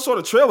soon as I saw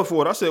the trailer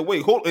for it, I said,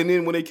 wait, hold. And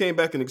then when they came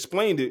back and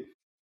explained it,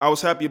 I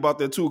was happy about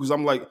that too, because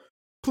I'm like,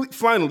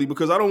 finally,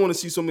 because I don't want to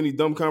see so many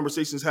dumb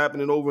conversations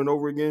happening over and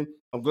over again.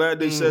 I'm glad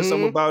they said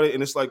something about it,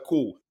 and it's like,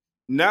 cool.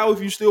 Now,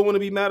 if you still want to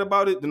be mad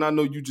about it, then I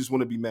know you just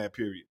want to be mad,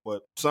 period.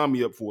 But sign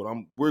me up for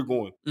it. We're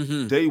going.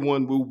 Day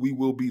one, we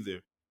will be there.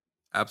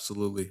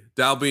 Absolutely.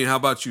 Dalbean, how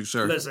about you,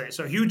 sir? Listen,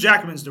 so Hugh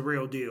Jackman's the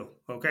real deal,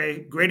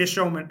 okay? Greatest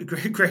Showman,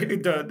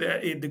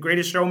 the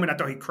Greatest Showman. I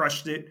thought he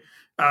crushed it.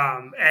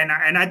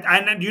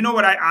 And you know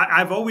what?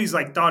 I've always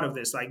like thought of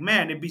this, like,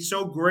 man, it'd be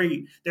so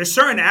great. There's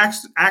certain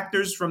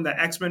actors from the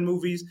X-Men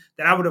movies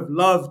that I would have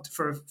loved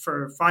for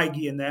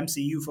Feige and the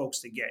MCU folks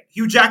to get.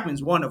 Hugh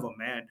Jackman's one of them,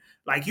 man.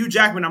 Like, Hugh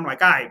Jackman, I'm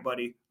like, all right,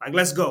 buddy, like,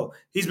 let's go.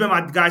 He's been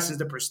my guy since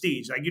The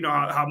Prestige. Like, you know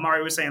how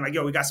Mario was saying, like,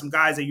 yo, we got some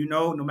guys that,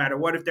 no matter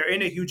what, if they're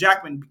in it, Hugh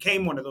Jackman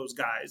became one of those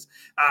guys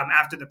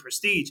after The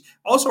Prestige.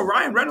 Also,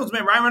 Ryan Reynolds,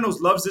 man, Ryan Reynolds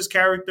loves this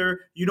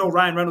character.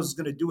 Ryan Reynolds is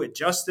going to do it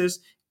justice.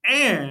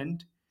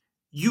 And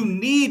you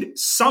need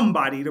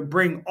somebody to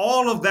bring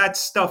all of that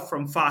stuff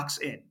from Fox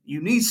in.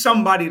 You need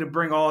somebody to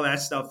bring all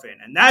that stuff in.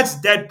 And that's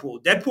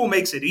Deadpool. Deadpool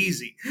makes it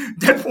easy.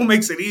 Deadpool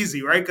makes it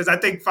easy, right? Because I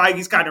think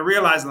Feige's kind of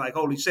realizing, like,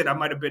 holy shit, I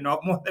might have been off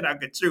more than I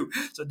could chew.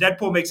 So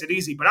Deadpool makes it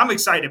easy. But I'm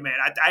excited, man.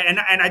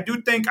 I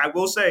do think, I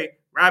will say,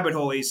 Rabbit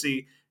Hole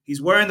AC, he's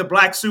wearing the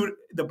black suit,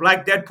 the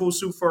black Deadpool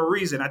suit for a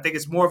reason. I think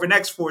it's more of an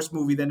X-Force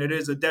movie than it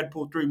is a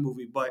Deadpool 3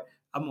 movie. But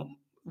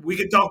we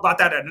can talk about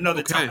that at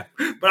another time.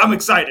 But I'm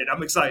excited.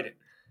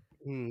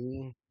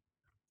 Mm-hmm.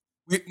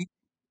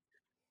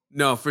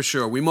 No, for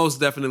sure. We most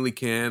definitely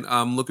can.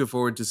 I'm looking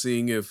forward to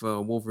seeing if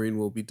Wolverine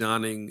will be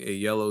donning a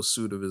yellow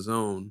suit of his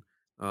own.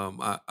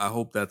 I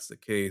hope that's the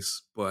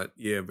case. But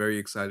yeah, very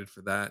excited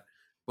for that.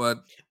 But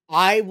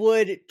I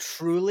would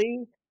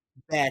truly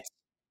bet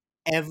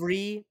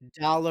every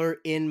dollar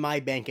in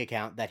my bank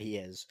account that he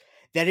is.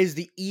 That is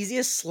the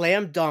easiest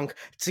slam dunk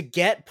to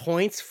get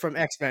points from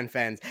X-Men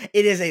fans.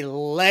 It is a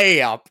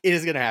layup. It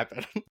is going to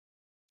happen.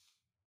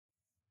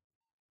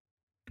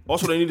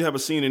 Also, they need to have a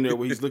scene in there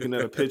where he's looking at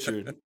a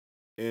picture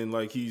and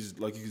like he's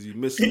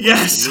missing.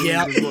 Yes.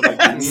 Yeah.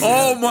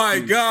 Oh my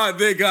God,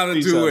 they gotta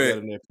Please do have it. that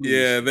in there,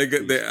 Yeah,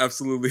 please. they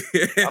absolutely.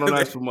 I don't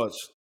ask for much.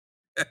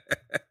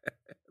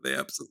 They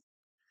absolutely.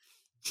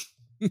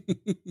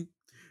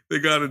 They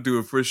gotta do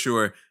it for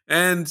sure.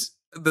 And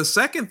the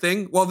second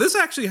thing, well, this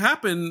actually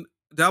happened.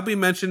 Dalby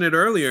mentioned it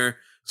earlier.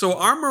 So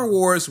Armor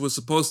Wars was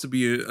supposed to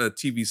be a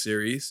TV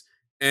series,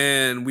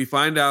 and we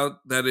find out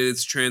that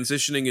it's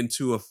transitioning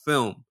into a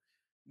film.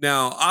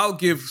 Now, I'll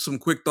give some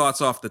quick thoughts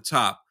off the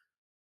top.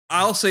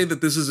 I'll say that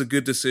this is a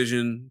good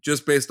decision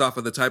just based off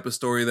of the type of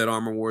story that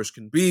Armor Wars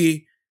can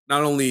be,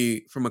 not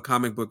only from a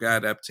comic book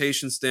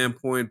adaptation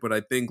standpoint, but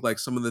I think like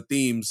some of the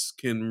themes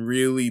can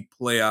really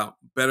play out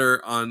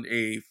better on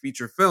a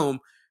feature film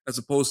as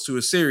opposed to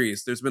a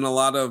series. There's been a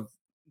lot of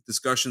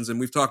discussions, and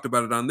we've talked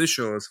about it on this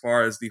show as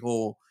far as the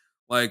whole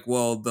like,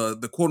 well,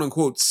 the quote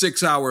unquote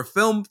 6-hour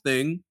film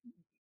thing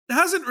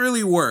hasn't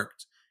really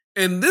worked.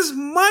 And this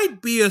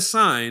might be a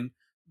sign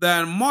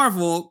that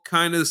Marvel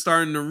kind of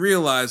starting to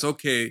realize,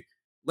 okay,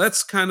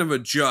 let's kind of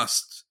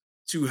adjust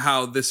to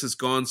how this has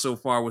gone so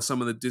far with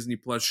some of the Disney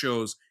Plus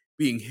shows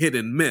being hit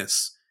and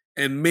miss.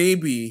 And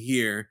maybe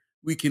here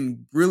we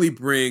can really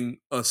bring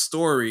a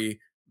story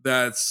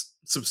that's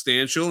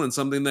substantial and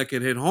something that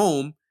could hit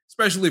home,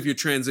 especially if you're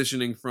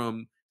transitioning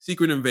from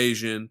Secret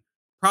Invasion,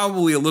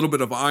 probably a little bit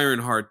of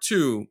Ironheart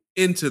too,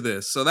 into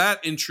this. So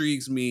that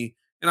intrigues me.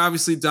 And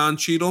obviously Don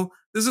Cheadle,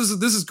 this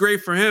is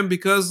great for him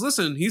because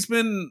listen, he's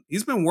been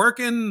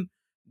working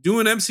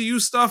doing MCU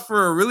stuff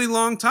for a really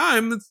long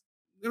time.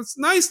 It's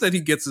nice that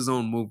he gets his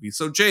own movie.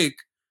 So Jake,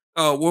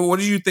 what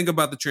do you think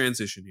about the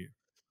transition here?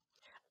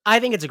 I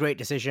think it's a great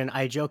decision.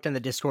 I joked on the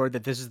Discord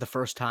that this is the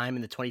first time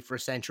in the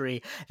 21st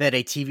century that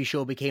a TV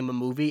show became a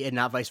movie and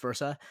not vice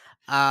versa.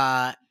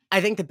 I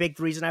think the big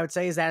reason I would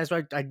say is that, as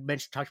I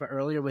talked about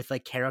earlier with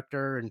like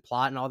character and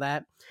plot and all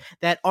that,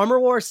 that Armor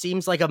Wars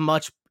seems like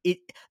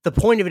the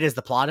point of it is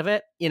the plot of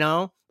it, you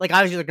know? Like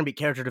obviously there can be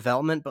character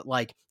development, but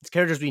like it's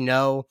characters we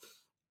know.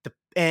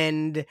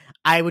 And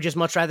I would just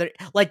much rather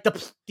like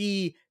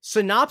the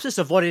synopsis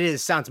of what it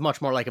is sounds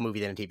much more like a movie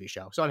than a TV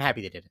show. So I'm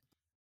happy they did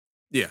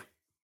it.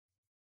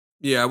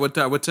 Yeah, I would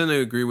tend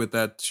to agree with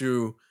that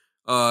too.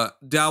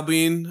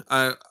 Dalbean,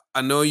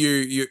 I know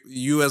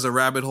you as a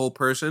rabbit hole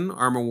person.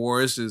 Armor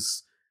Wars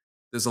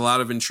there's a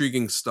lot of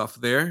intriguing stuff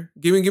there.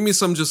 Give me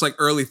some just like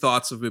early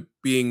thoughts of it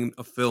being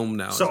a film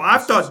now. So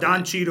I've thought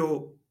Don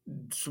Cheadle's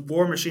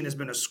War Machine has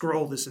been a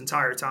scroll this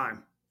entire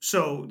time.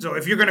 So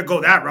if you're gonna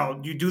go that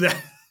route, you do that.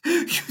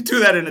 You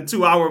do that in a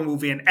 2-hour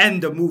movie and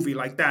end a movie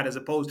like that, as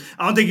opposed.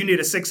 I don't think you need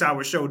a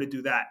 6-hour show to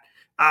do that.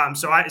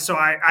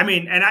 I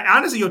mean, and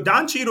honestly,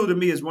 Don Cheadle to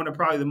me is one of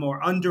probably the more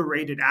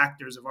underrated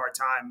actors of our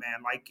time,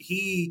 man. Like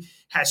he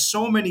has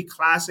so many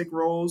classic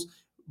roles.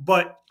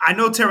 But I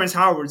know Terrence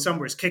Howard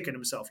somewhere is kicking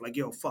himself, like,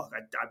 yo, fuck,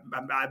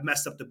 I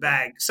messed up the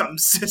bag. Something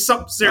serious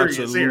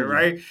Absolutely. Here,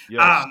 right?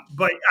 Yes.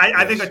 But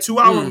I think a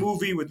 2-hour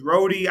movie with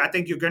Rhodey, I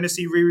think you're going to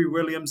see Riri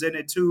Williams in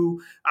it too.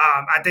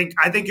 I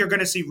think you're going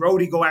to see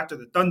Rhodey go after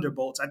the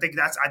Thunderbolts. I think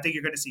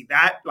you're going to see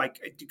that, like,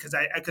 because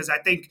I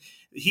think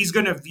he's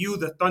going to view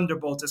the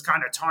Thunderbolts as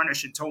kind of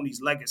tarnishing Tony's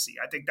legacy.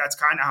 I think that's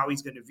kind of how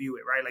he's going to view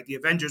it, right? Like the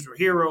Avengers were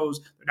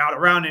heroes, they're not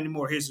around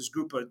anymore. Here's this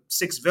group of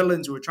 6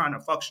 villains who are trying to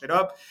fuck shit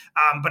up.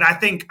 But I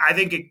think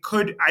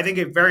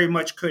it very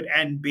much could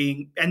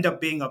end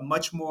up being a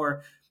much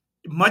more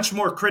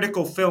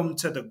critical film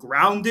to the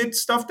grounded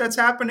stuff that's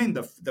happening.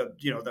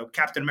 The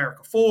Captain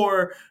America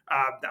 4,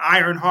 the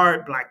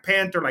Ironheart, Black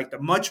Panther, like the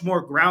much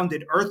more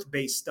grounded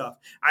Earth-based stuff.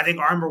 I think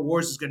Armor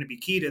Wars is going to be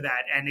key to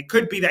that. And it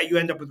could be that you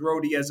end up with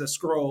Rhodey as a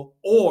Skrull,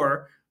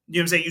 or you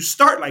know what I'm saying? You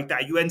start like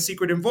that. You end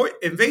Secret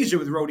Invasion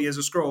with Rhodey as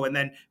a Skrull, and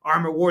then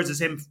Armor Wars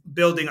is him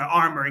building an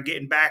armor and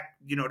getting back,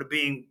 to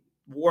being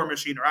War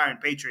Machine or Iron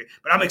Patriot.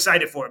 But I'm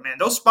excited for it, man.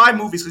 Those spy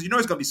movies, because it's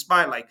going to be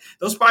spy-like.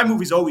 Those spy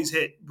movies always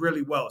hit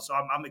really well, so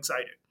I'm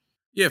excited.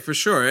 Yeah, for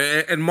sure.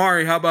 And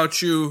Mari, how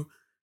about you?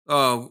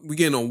 We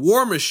getting a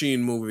War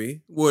Machine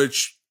movie,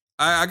 which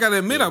I gotta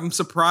admit, I'm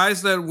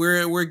surprised that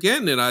we're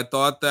getting it. I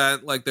thought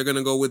that like they're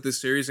gonna go with this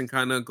series and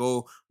kind of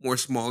go more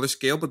smaller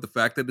scale, but the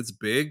fact that it's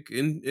big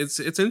and it's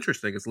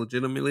interesting. It's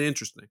legitimately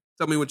interesting.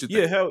 Tell me what you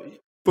think. Yeah, hell,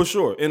 for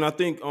sure. And I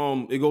think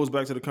it goes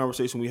back to the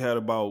conversation we had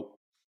about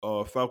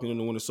Falcon and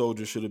the Winter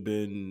Soldier should have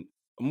been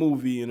a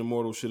movie and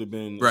Immortal should have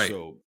been a Right.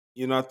 show.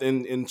 You know,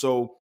 and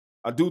so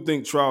I do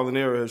think trial and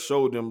error has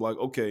showed them like,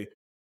 okay,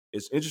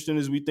 as interesting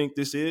as we think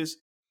this is,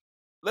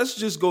 let's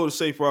just go the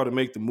safe route and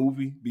make the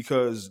movie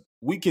because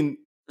we can.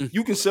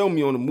 You can sell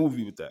me on a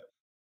movie with that.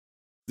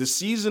 The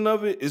season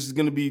of it is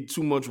going to be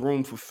too much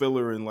room for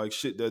filler and like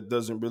shit that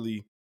doesn't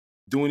really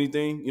do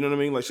anything. You know what I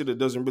mean? Like shit that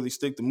doesn't really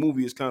stick. The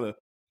movie is kind of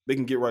they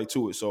can get right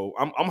to it. So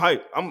I'm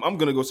hyped. I'm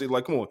gonna go say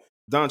like, come on,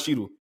 Don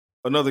Cheadle,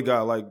 another guy.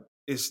 Like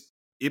it's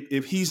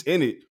if he's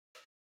in it,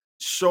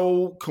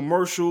 show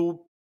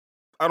commercial.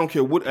 I don't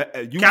care what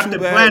YouTube Captain ad,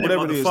 Planet,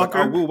 whatever it is. Like, I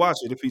motherfucker. will watch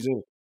it if he's in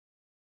it.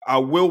 I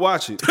will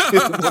watch it.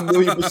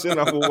 1,000,000%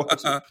 I will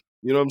watch it.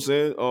 You know what I'm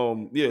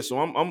saying? Yeah, so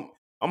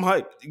I'm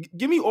hyped.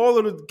 Give me all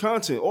of the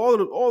content,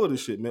 all of the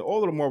shit, man.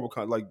 All of the Marvel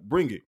content. Like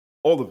bring it.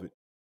 All of it.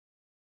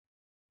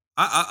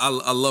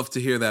 I love to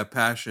hear that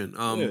passion.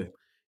 Yeah.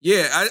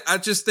 Yeah, I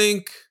just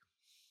think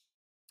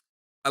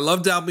I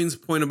love Dalbean's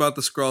point about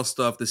the Skrull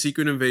stuff, the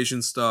Secret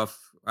Invasion stuff,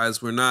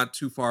 as we're not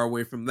too far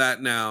away from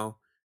that now.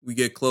 We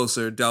get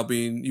closer.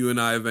 Dalbean, you and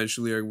I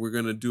eventually we're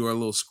gonna do our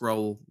little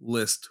Skrull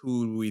list,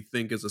 who we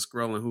think is a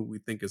Skrull and who we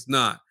think is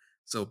not.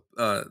 So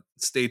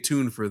stay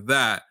tuned for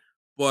that.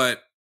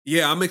 But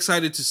yeah, I'm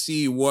excited to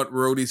see what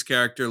Rhodey's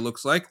character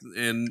looks like.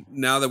 And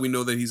now that we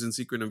know that he's in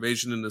Secret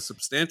Invasion in a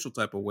substantial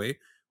type of way,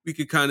 we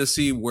could kind of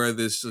see where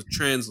this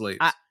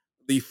translates.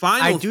 The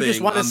final thing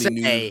just want to say,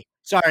 news,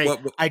 sorry,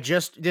 I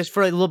just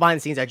for a little behind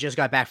the scenes, I just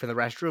got back from the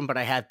restroom, but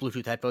I had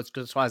Bluetooth headphones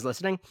because I was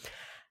listening.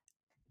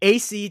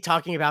 AC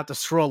talking about the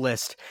Skrull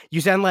list.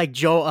 You sound like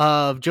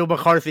Joe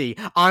McCarthy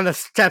on the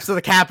steps of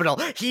the Capitol.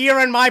 Here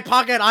in my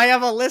pocket, I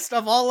have a list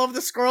of all of the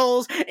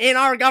Skrulls in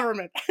our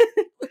government.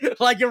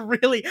 Like you're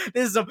really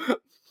this is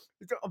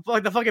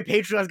like the fucking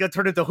Patreon's gonna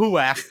turn into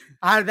WHOAF.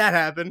 How did that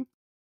happen?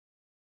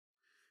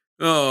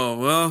 Oh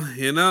well,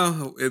 you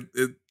know,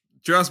 it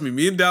trust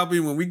me and Dalby,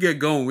 when we get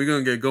going, we're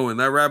gonna get going.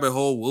 That rabbit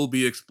hole will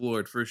be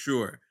explored for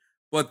sure.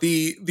 But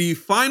the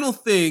final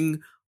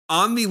thing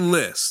on the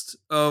list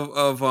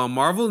of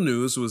Marvel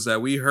news was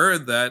that we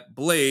heard that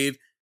Blade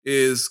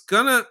is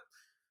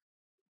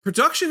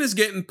production is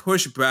getting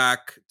pushed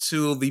back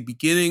till the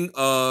beginning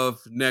of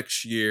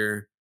next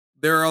year.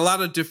 There are a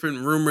lot of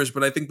different rumors,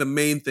 but I think the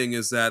main thing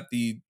is that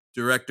the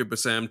director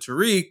Bassam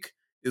Tariq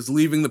is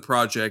leaving the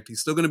project. He's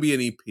still going to be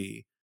an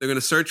EP. They're going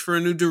to search for a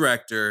new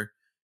director.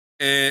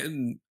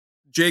 And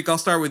Jake, I'll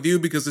start with you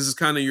because this is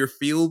kind of your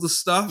field of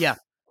stuff. Yeah.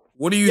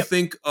 What do you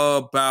think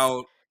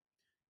about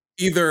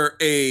either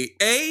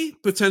a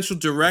potential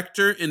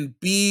director and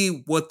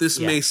B, what this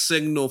may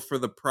signal for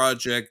the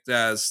project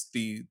as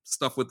the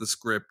stuff with the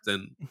script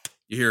and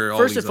you hear all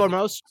First and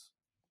foremost,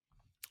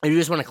 I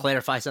just want to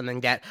clarify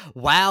something that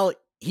while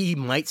he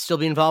might still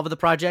be involved with the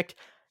project,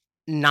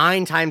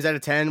 9 times out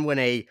of 10 when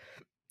a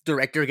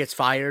director gets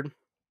fired,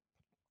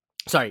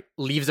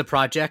 leaves a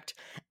project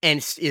and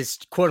is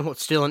quote unquote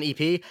still an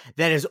EP,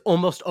 that is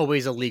almost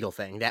always a legal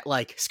thing. That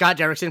like Scott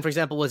Derrickson, for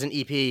example, was an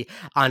EP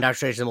on Doctor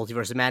Strange and the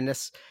Multiverse of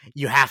Madness.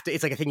 You have to,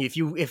 it's like a thing.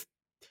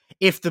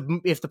 If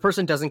the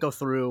person doesn't go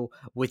through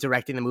with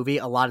directing the movie,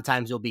 a lot of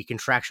times you'll be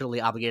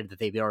contractually obligated that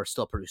they are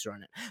still a producer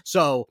on it.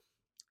 So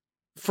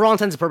for all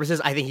intents and purposes,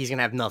 I think he's going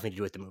to have nothing to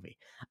do with the movie.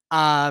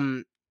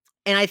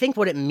 And I think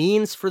what it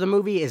means for the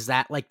movie is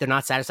that like they're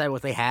not satisfied with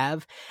what they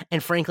have.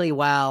 And frankly,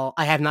 while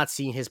I have not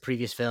seen his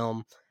previous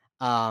film,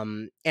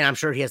 and I'm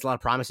sure he has a lot of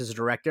promise as a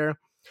director,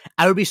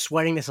 I would be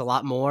sweating this a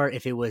lot more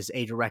if it was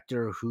a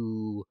director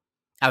who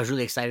I was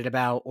really excited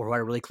about or who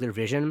had a really clear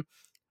vision.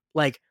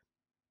 Like,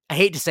 I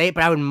hate to say it,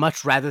 but I would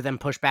much rather them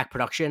push back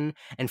production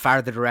and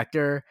fire the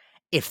director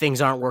if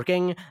things aren't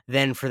working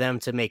than for them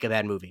to make a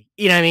bad movie.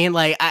 You know what I mean?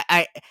 Like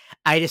I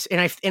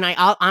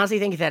honestly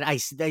think that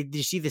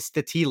you see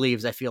the tea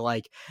leaves. I feel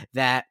like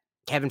that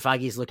Kevin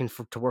Feige is looking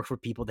to work for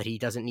people that he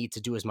doesn't need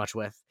to do as much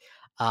with.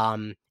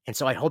 And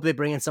so I hope they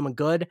bring in someone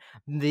good.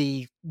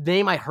 The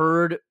name I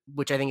heard,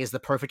 which I think is the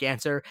perfect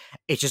answer,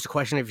 it's just a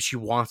question of if she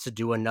wants to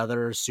do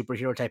another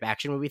superhero type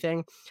action movie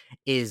thing,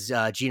 is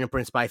Gina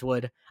Prince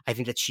Bythewood. I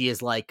think that she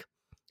is like,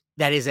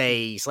 that is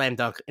a slam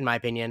dunk in my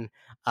opinion.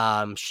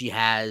 She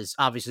has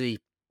obviously,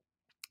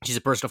 she's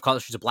a person of color.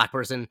 She's a black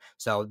person,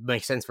 so it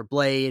makes sense for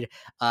Blade.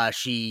 I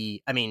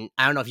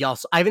don't know if y'all,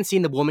 I haven't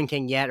seen The Woman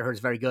King yet. I heard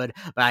it's very good,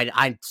 but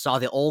I saw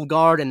The Old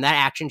Guard, and that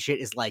action shit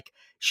is like,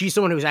 she's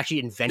someone who's actually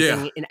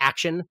inventing an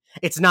action.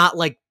 It's not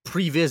like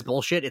previs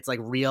bullshit. It's like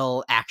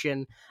real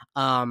action.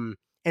 And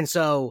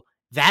so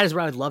that is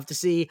what I would love to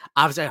see.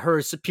 Obviously, I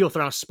heard people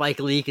throwing out Spike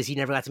Lee because he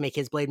never got to make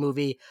his Blade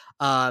movie.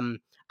 I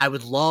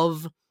would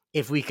love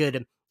if we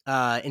could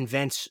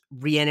invent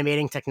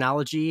reanimating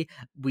technology.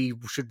 We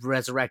should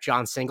resurrect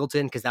John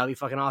Singleton because that would be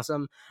fucking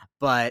awesome.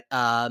 But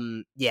what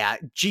is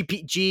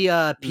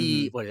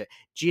it?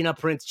 Gina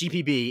Prince,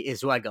 GPB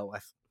is who I go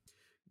with.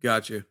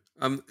 Gotcha.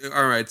 All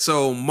right.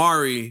 So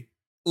Mari,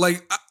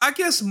 like I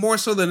guess more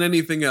so than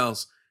anything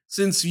else,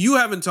 since you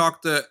haven't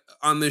talked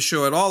on this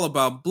show at all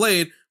about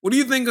Blade, what do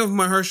you think of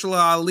Mahershala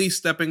Ali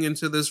stepping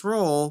into this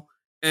role?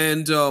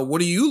 And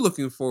what are you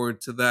looking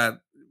forward to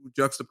that,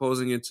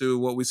 juxtaposing it to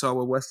what we saw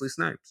with Wesley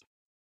Snipes?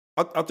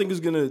 I think it's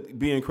gonna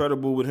be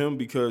incredible with him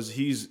because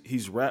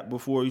he's rapped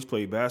before, he's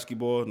played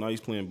basketball, now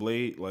he's playing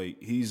Blade. Like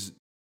he's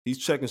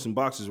checking some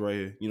boxes right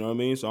here. You know what I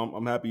mean? So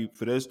I'm happy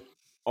for this.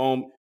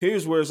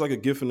 Here's where it's like a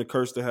gift and a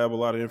curse to have a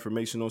lot of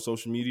information on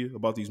social media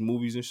about these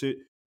movies and shit.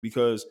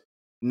 Because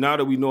now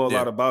that we know a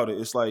lot about it,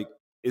 it's like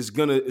it's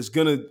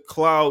gonna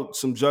cloud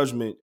some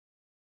judgment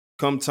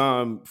come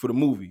time for the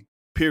movie.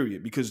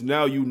 Period. Because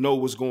now you know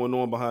what's going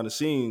on behind the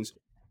scenes,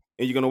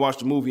 and you're gonna watch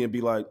the movie and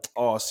be like,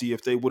 "Oh, see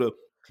if they would have."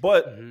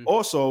 But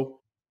also,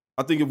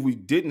 I think if we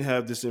didn't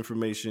have this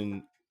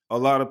information, a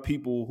lot of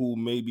people who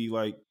may be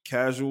like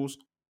casuals,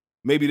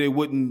 maybe they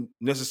wouldn't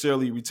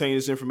necessarily retain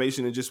this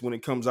information and just when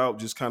it comes out,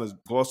 just kind of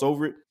gloss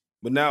over it.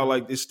 But now,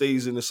 like, it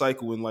stays in the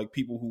cycle, and like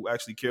people who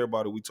actually care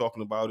about it, we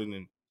talking about it,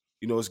 and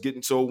it's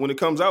getting. So when it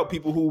comes out,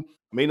 people who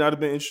may not have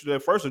been interested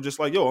at first are just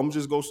like, "Yo, I'm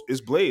just go.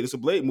 It's Blade. It's a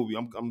Blade movie.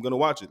 I'm gonna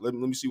watch it. Let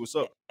me see what's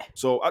up."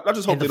 So I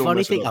just hope they don't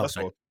mess it up. That's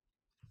all.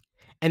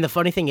 And the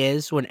funny thing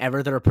is,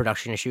 whenever there are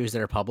production issues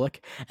that are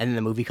public and then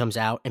the movie comes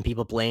out and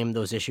people blame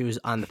those issues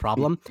on the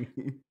problem,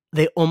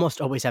 they almost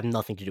always have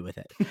nothing to do with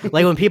it.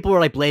 Like when people were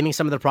like blaming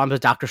some of the problems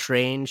with Doctor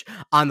Strange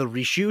on the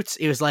reshoots,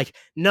 it was like,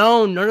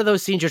 no, none of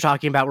those scenes you're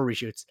talking about were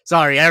reshoots.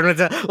 Sorry, I don't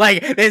know.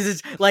 Like this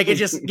is like it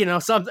just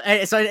some.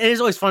 So it is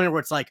always funny where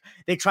it's like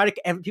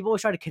people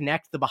always try to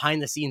connect the behind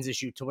the scenes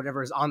issue to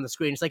whatever is on the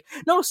screen. It's like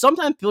no,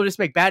 sometimes people just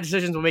make bad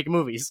decisions when making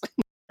movies.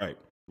 Right.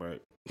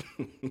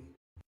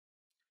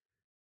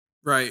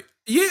 Right.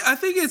 Yeah, I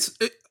think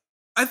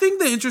I think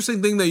the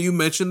interesting thing that you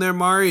mentioned there,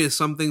 Mari, is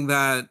something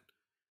that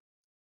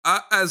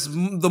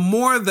the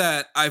more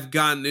that I've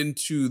gotten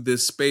into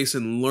this space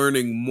and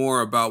learning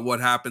more about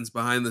what happens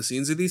behind the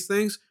scenes of these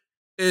things,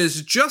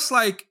 is just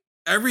like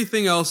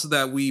everything else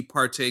that we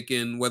partake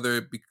in,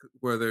 whether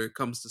it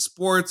comes to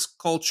sports,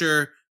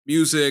 culture,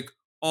 music,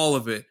 all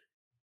of it,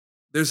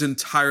 there's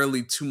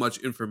entirely too much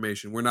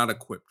information. We're not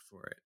equipped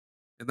for it.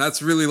 And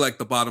that's really like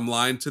the bottom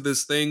line to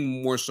this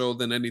thing, more so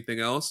than anything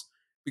else,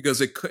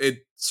 because it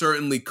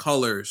certainly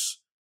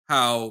colors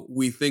how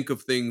we think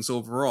of things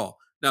overall.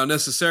 Now,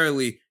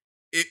 necessarily,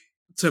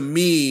 to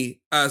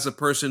me, as a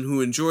person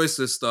who enjoys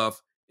this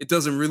stuff, it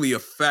doesn't really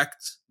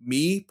affect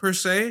me per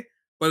se,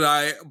 but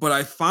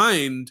I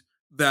find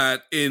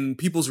that in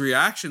people's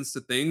reactions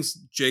to things,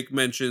 Jake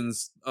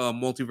mentions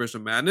Multiverse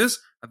of Madness.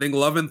 I think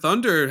Love and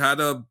Thunder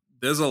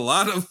there's a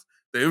lot of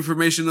the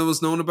information that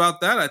was known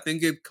about that. I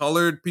think it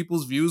colored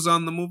people's views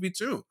on the movie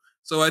too.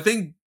 So I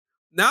think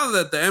now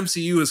that the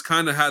MCU has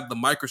kind of had the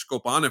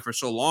microscope on it for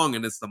so long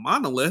and it's the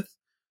monolith,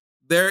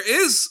 there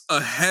is a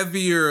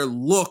heavier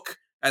look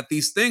at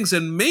these things,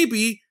 and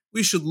maybe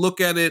we should look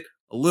at it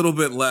a little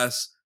bit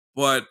less,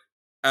 but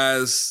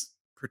as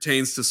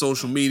pertains to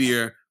social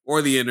media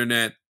or the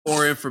internet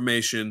or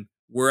information,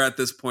 we're at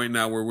this point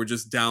now where we're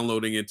just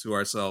downloading it to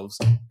ourselves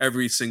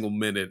every single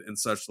minute and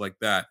such like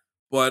that.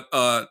 But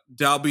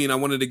Dalbean, I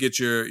wanted to get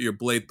your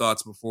Blade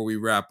thoughts before we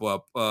wrap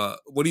up.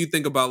 What do you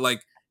think about,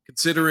 like,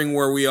 considering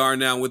where we are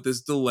now with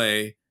this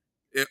delay?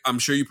 I'm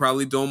sure you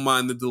probably don't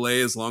mind the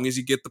delay as long as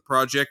you get the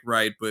project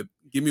right, but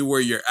give me where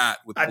you're at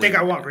with Blade. I think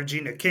I want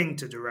Regina King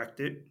to direct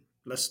it.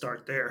 Let's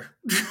start there.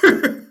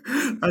 Oh,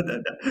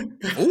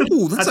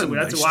 that's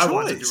why I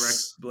want to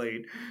direct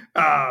Blade.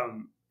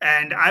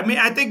 And I mean,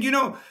 I think,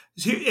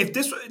 if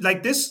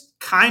this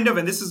kind of,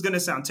 and this is going to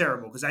sound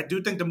terrible because I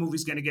do think the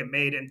movie's going to get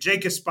made, and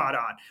Jake is spot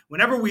on.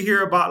 Whenever we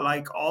hear about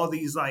like all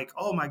these, like,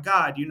 oh my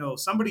God,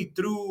 somebody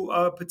threw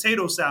a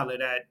potato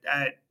salad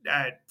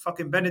at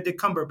fucking Benedict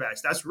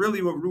Cumberbatch. That's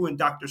really what ruined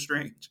Doctor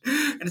Strange.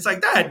 And it's like,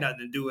 that had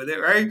nothing to do with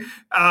it, right?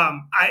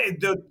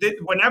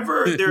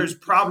 Whenever there's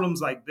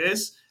problems like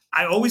this,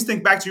 I always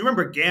think back to, you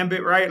remember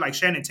Gambit, right? Like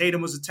Shannon Tatum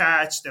was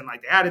attached and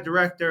like they had a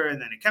director and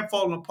then it kept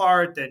falling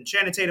apart. Then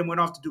Shannon Tatum went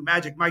off to do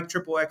Magic Mike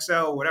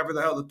XXL, whatever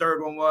the hell the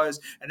third one was.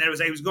 And then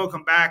he was going to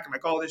come back and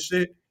like all this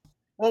shit.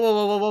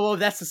 Whoa.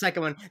 That's the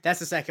second one.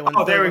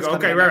 Oh, there we go.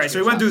 Okay, right. So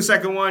we went to the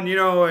second one,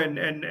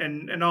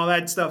 and all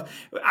that stuff.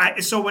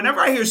 So whenever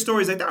I hear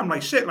stories like that, I'm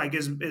like, shit, like,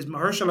 is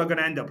Mahershala going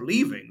to end up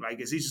leaving?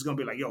 Like, is he just going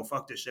to be like, yo,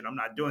 fuck this shit, I'm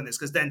not doing this?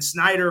 Because then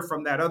Snyder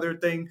from that other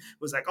thing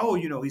was like, oh,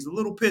 he's a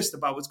little pissed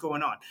about what's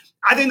going on.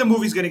 I think the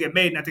movie's going to get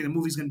made, and I think the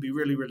movie's going to be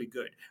really, really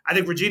good. I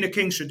think Regina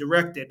King should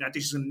direct it, and I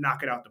think she's going to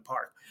knock it out the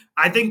park.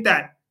 I think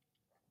that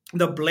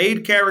the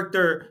Blade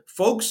character,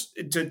 folks,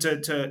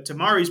 to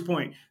Mari's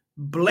point,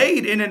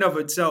 Blade in and of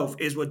itself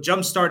is what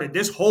jump-started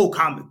this whole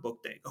comic book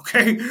thing,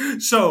 okay?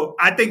 So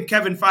I think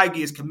Kevin Feige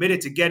is committed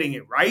to getting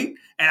it right,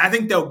 and I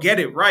think they'll get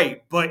it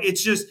right. But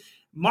it's just,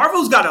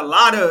 Marvel's got a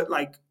lot of,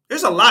 like,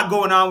 there's a lot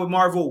going on with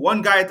Marvel.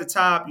 One guy at the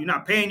top, you're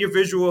not paying your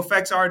visual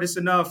effects artists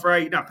enough,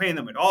 right? You're not paying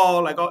them at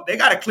all. Like, they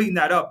got to clean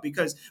that up,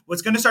 because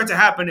what's going to start to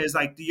happen is,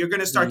 like, you're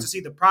going to start to see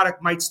the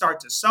product might start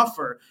to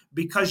suffer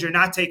because you're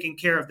not taking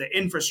care of the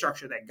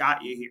infrastructure that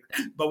got you here.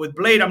 But with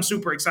Blade, I'm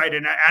super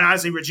excited. And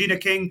honestly, Regina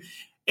King,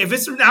 if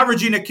it's not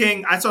Regina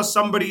King, I saw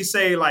somebody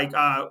say, like,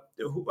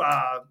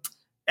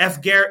 F.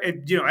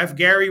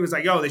 Gary was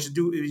like, yo,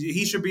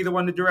 he should be the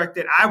one to direct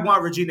it. I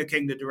want Regina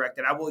King to direct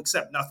it. I will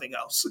accept nothing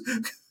else.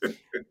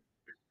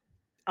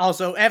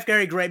 Also,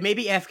 Gary Gray,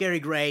 maybe Gary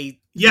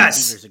Gray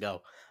years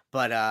ago.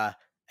 But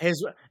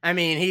his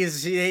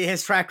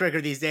track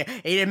record these days,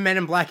 he did Men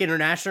in Black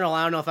International.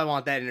 I don't know if I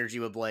want that energy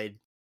with Blade.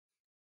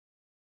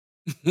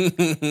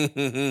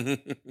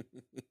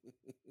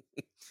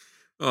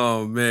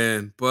 Oh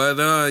man. But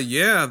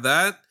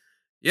that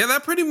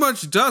pretty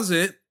much does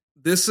it.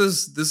 This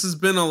has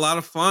been a lot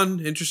of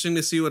fun. Interesting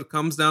to see what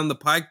comes down the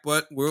pike,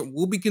 but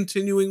we'll be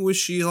continuing with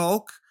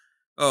She-Hulk.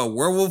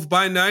 Werewolf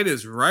by Night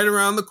is right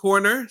around the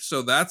corner,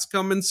 so that's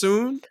coming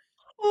soon.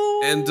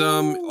 Ooh. And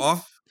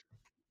off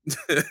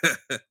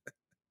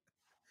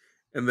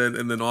and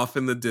then off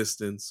in the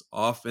distance,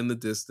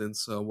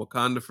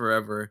 Wakanda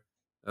Forever.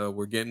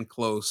 We're getting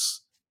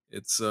close.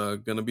 It's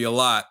gonna be a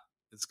lot.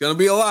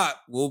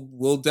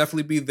 We'll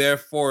definitely be there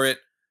for it.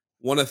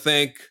 Want to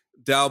thank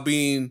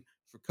Dalbean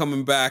for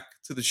coming back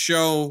to the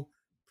show.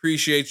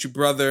 Appreciate you,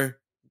 brother.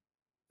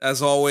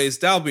 As always,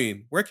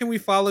 Dalbean, where can we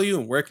follow you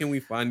and where can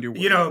we find your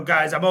work?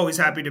 Guys, I'm always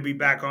happy to be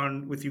back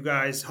on with you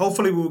guys.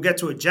 Hopefully we'll get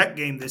to a Jet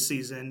game this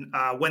season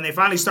when they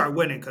finally start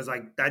winning, because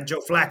like that Joe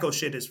Flacco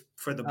shit is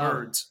for the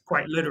birds,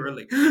 quite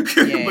literally.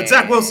 But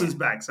Zach Wilson's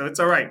back, so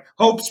it's all right.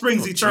 Hope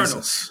springs eternal.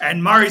 Jesus.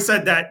 And Mari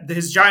said that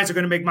his Giants are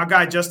going to make my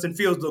guy Justin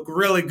Fields look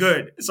really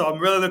good, so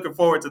I'm really looking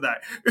forward to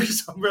that.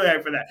 So I'm really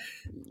happy for that.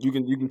 You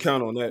can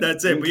count on that.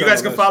 That's it. But you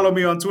guys can follow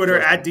me on Twitter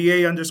at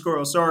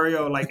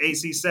 @DA_Osorio. Like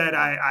AC said,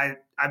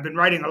 I've been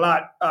writing a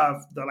lot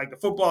of the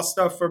football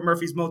stuff for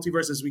Murphy's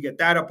Multiverse as we get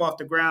that up off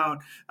the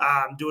ground.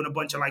 Doing a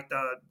bunch of like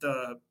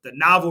the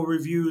novel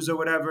reviews or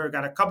whatever.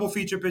 Got a couple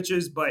feature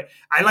pitches, but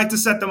I like to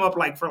set them up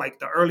like for like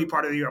the early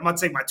part of the year. I'm gonna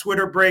take my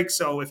Twitter break,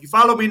 so if you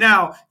follow me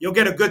now, you'll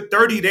get a good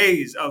 30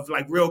 days of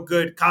like real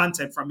good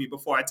content from me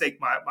before I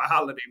take my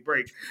holiday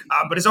break.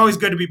 But it's always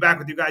good to be back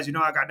with you guys. You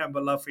know I got nothing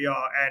but love for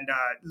y'all, and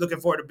looking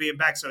forward to being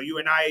back so you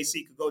and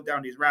IAC could go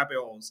down these rabbit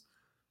holes.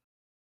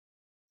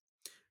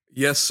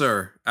 Yes,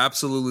 sir.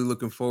 Absolutely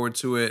looking forward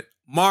to it.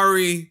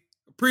 Mari,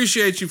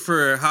 appreciate you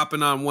for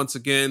hopping on once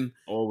again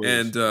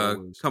always.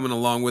 Coming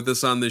along with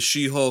us on this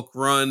She-Hulk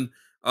run.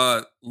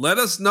 Let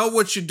us know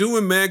what you're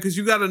doing, man, because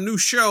you got a new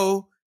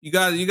show. You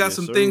got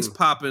some things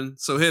popping,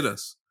 so hit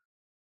us.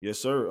 Yes,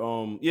 sir.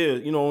 On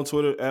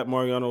Twitter at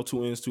Mariano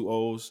 2 N's 2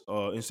 O's,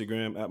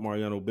 Instagram at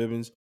Mariano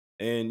Bivens.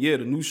 And the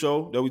new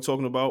show that we're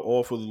talking about,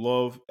 All for the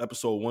Love,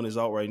 episode 1 is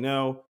out right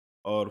now.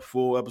 The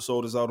full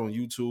episode is out on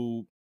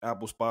YouTube,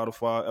 Apple,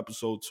 Spotify.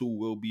 Episode 2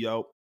 will be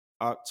out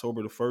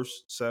October the 1st,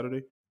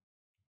 Saturday.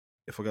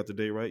 If I got the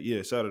date right.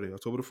 Yeah, Saturday,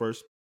 October the 1st.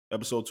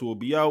 Episode 2 will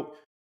be out.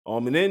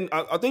 And then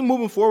I think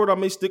moving forward, I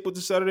may stick with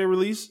the Saturday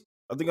release.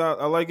 I think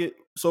I like it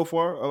so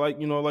far. I like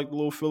the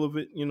little feel of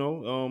it, a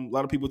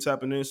lot of people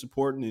tapping in,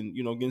 supporting, and,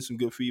 getting some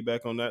good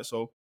feedback on that.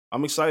 So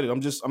I'm excited.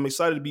 I'm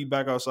excited to be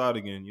back outside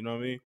again. You know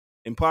what I mean?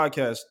 In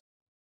podcast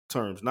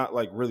terms, not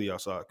like really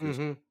outside.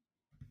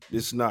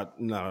 It's not.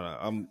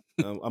 I'm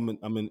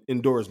an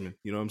indoorsman.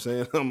 You know what I'm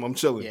saying? I'm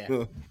chilling.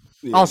 Yeah.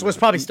 Also, it's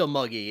probably still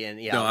muggy, and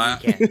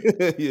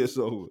can't. Yeah.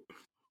 So.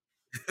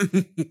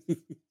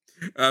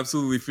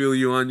 Absolutely feel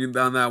you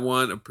on that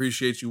one.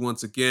 Appreciate you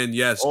once again.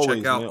 Yes, always,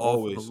 check out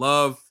All for the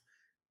Love.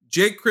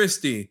 Jake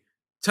Christie,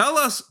 tell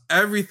us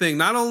everything.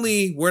 Not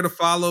only where to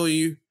follow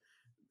you.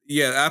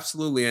 Yeah,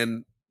 absolutely.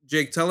 And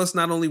Jake, tell us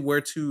not only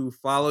where to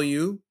follow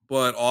you,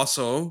 but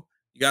also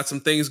you got some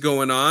things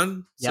going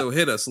on. Yep. So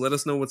hit us. Let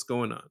us know what's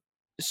going on.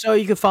 So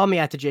you can follow me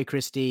at the Jake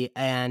Christie,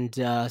 and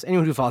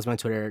anyone who follows me on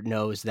Twitter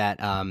knows that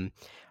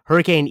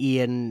Hurricane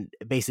Ian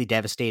basically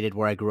devastated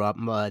where I grew up,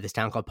 this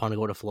town called Punta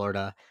Gorda,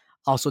 Florida.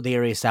 Also, the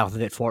area south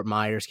of it, Fort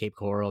Myers, Cape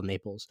Coral,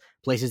 Naples,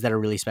 places that are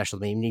really special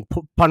to me. I mean,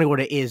 Punta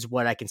Gorda is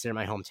what I consider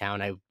my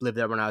hometown. I lived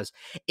there when I was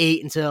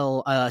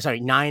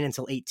 9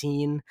 until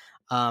 18.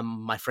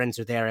 My friends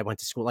are there. I went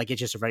to school. Like, it's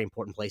just a very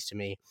important place to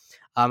me.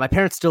 My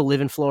parents still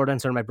live in Florida,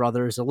 and so are my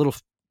brothers, a little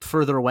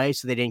further away,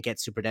 so they didn't get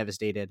super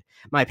devastated.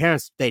 My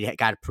parents, they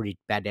got pretty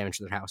bad damage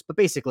to their house. But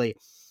basically,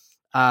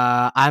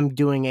 I'm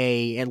doing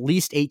at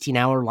least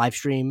 18-hour live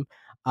stream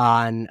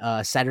on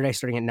Saturday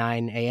starting at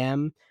 9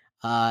 a.m.,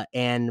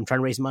 and I'm trying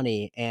to raise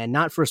money, and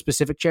not for a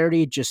specific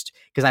charity, just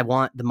because I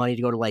want the money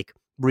to go to like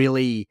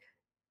really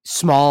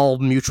small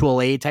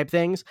mutual aid type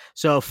things.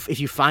 So if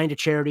you find a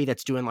charity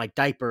that's doing like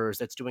diapers,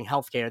 that's doing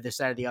healthcare, this,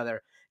 that, or the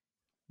other,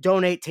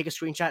 donate, take a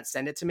screenshot,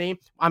 send it to me.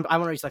 I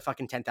want to raise like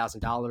fucking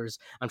 $10,000.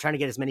 I'm trying to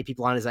get as many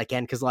people on as I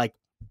can, because like,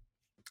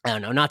 I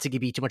don't know, not to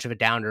be too much of a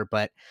downer,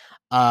 but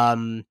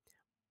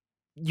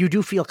you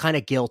do feel kind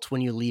of guilt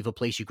when you leave a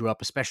place you grew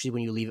up, especially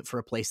when you leave it for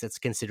a place that's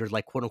considered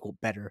like quote unquote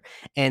better.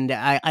 And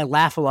I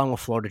laugh along with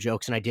Florida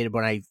jokes, and I did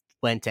when I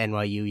went to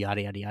NYU,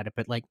 yada yada yada.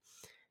 But like,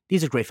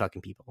 these are great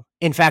fucking people.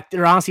 In fact,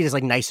 they're honestly just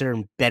like nicer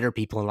and better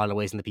people in a lot of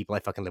ways than the people I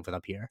fucking live with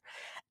up here.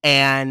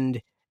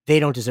 And they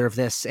don't deserve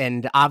this.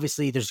 And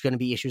obviously there's going to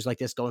be issues like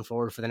this going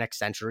forward for the next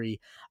century.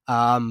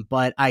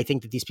 But I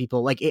think that these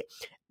people like it.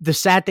 The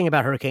sad thing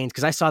about hurricanes,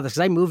 because I saw this,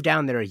 because I moved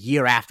down there a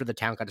year after the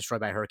town got destroyed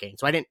by a hurricane.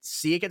 So I didn't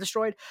see it get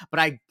destroyed, but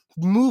I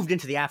moved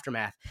into the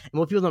aftermath. And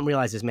what people don't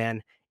realize is,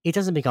 man, it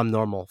doesn't become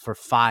normal for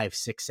 5,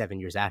 6, 7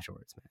 years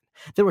afterwards,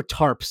 man. There were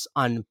tarps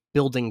on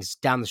buildings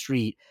down the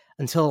street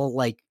until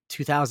like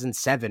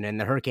 2007, and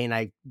the hurricane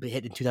I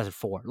hit in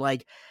 2004.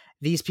 Like,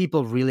 these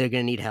people really are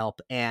going to need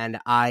help, and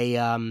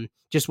I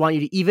just want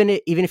you to, even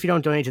if you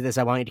don't donate to this,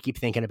 I want you to keep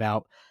thinking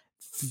about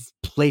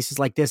places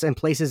like this and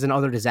places and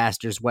other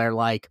disasters where,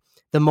 like,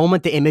 the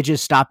moment the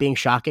images stop being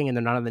shocking and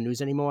they're not on the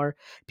news anymore,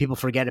 people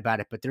forget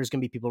about it. But there's going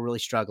to be people really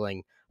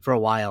struggling for a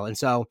while. And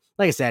so,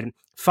 like I said,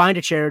 find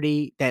a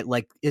charity that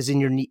like is in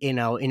your, in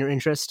your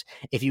interest.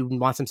 If you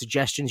want some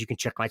suggestions, you can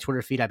check my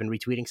Twitter feed. I've been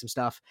retweeting some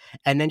stuff,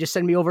 and then just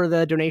send me over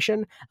the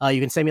donation.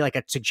 You can send me like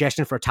a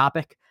suggestion for a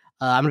topic.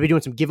 I'm going to be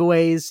doing some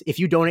giveaways. If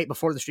you donate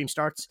before the stream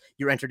starts,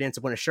 you're entered in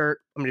to win a shirt.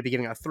 I'm going to be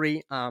giving out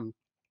 3.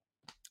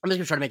 I'm just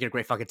going to try to make it a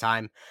great fucking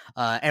time.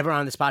 Everyone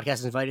on this podcast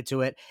is invited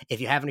to it.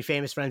 If you have any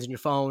famous friends in your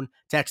phone,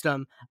 text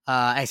them.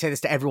 I say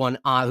this to everyone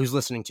who's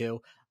listening to.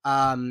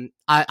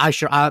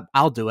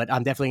 I'll do it.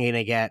 I'm definitely going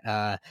to get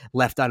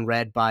left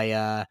unread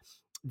by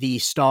the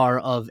star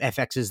of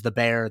FX's The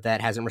Bear that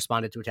hasn't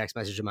responded to a text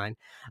message of mine.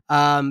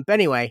 But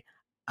anyway,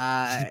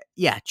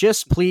 yeah,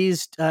 just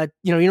please,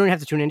 you don't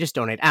have to tune in, just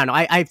donate. I don't know.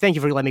 I thank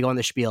you for letting me go on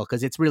the spiel,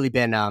 because it's really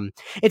been,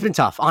 it's been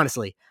tough,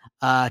 honestly,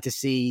 to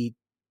see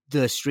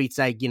the streets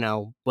I,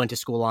 went to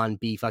school on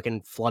be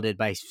fucking flooded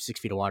by 6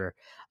 feet of water.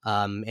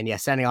 And yeah,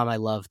 sending all my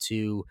love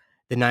to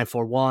the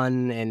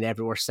 941 and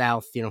everywhere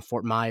south,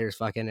 Fort Myers,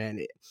 fucking, and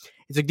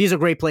it's like, these are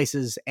great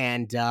places.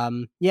 And,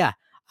 yeah,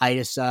 I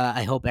just,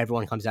 I hope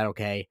everyone comes out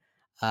okay.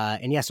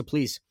 And yeah, so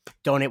please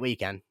donate what you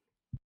can.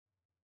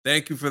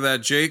 Thank you for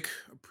that, Jake.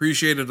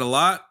 Appreciate it a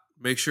lot.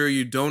 Make sure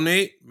you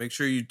donate. Make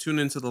sure you tune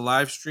into the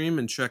live stream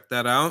and check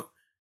that out.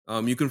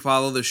 You can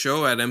follow the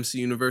show at MC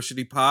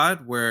University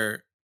Pod,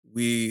 where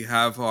we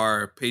have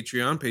our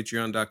Patreon,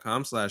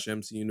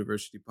 patreon.com/MC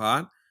University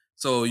Pod.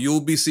 So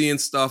you'll be seeing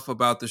stuff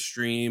about the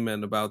stream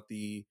and about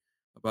the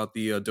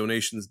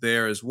donations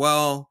there as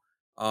well.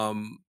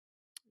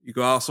 You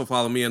can also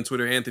follow me on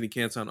Twitter, Anthony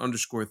Canton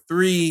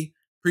 _3.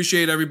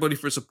 Appreciate everybody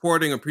for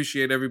supporting.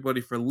 Appreciate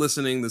everybody for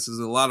listening. This is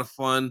a lot of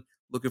fun.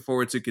 Looking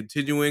forward to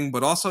continuing.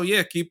 But also,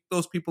 yeah, keep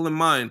those people in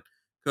mind,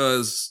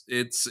 because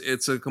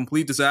it's a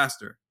complete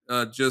disaster.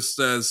 Just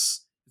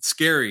as it's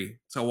scary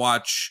to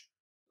watch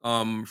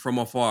from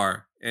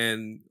afar.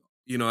 And,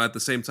 at the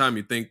same time,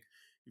 you think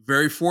you're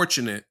very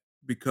fortunate,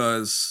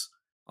 because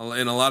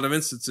in a lot of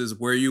instances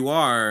where you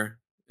are,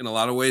 in a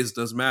lot of ways,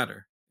 does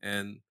matter.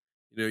 And,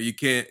 you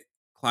can't,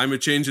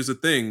 climate change is a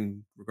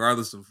thing,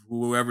 regardless of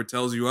whoever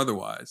tells you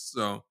otherwise.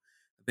 So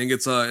I think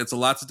it's a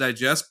lot to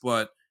digest,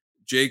 but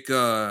Jake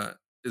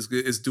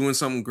is doing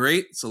something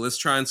great. So let's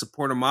try and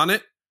support him on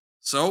it.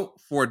 So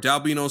for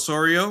Dalbino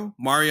Osorio,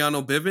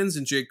 Mariano Bivens,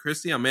 and Jake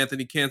Christie, I'm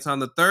Anthony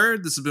Canton III.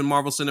 This has been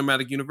Marvel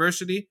Cinematic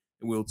University,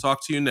 and we'll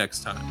talk to you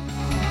next time.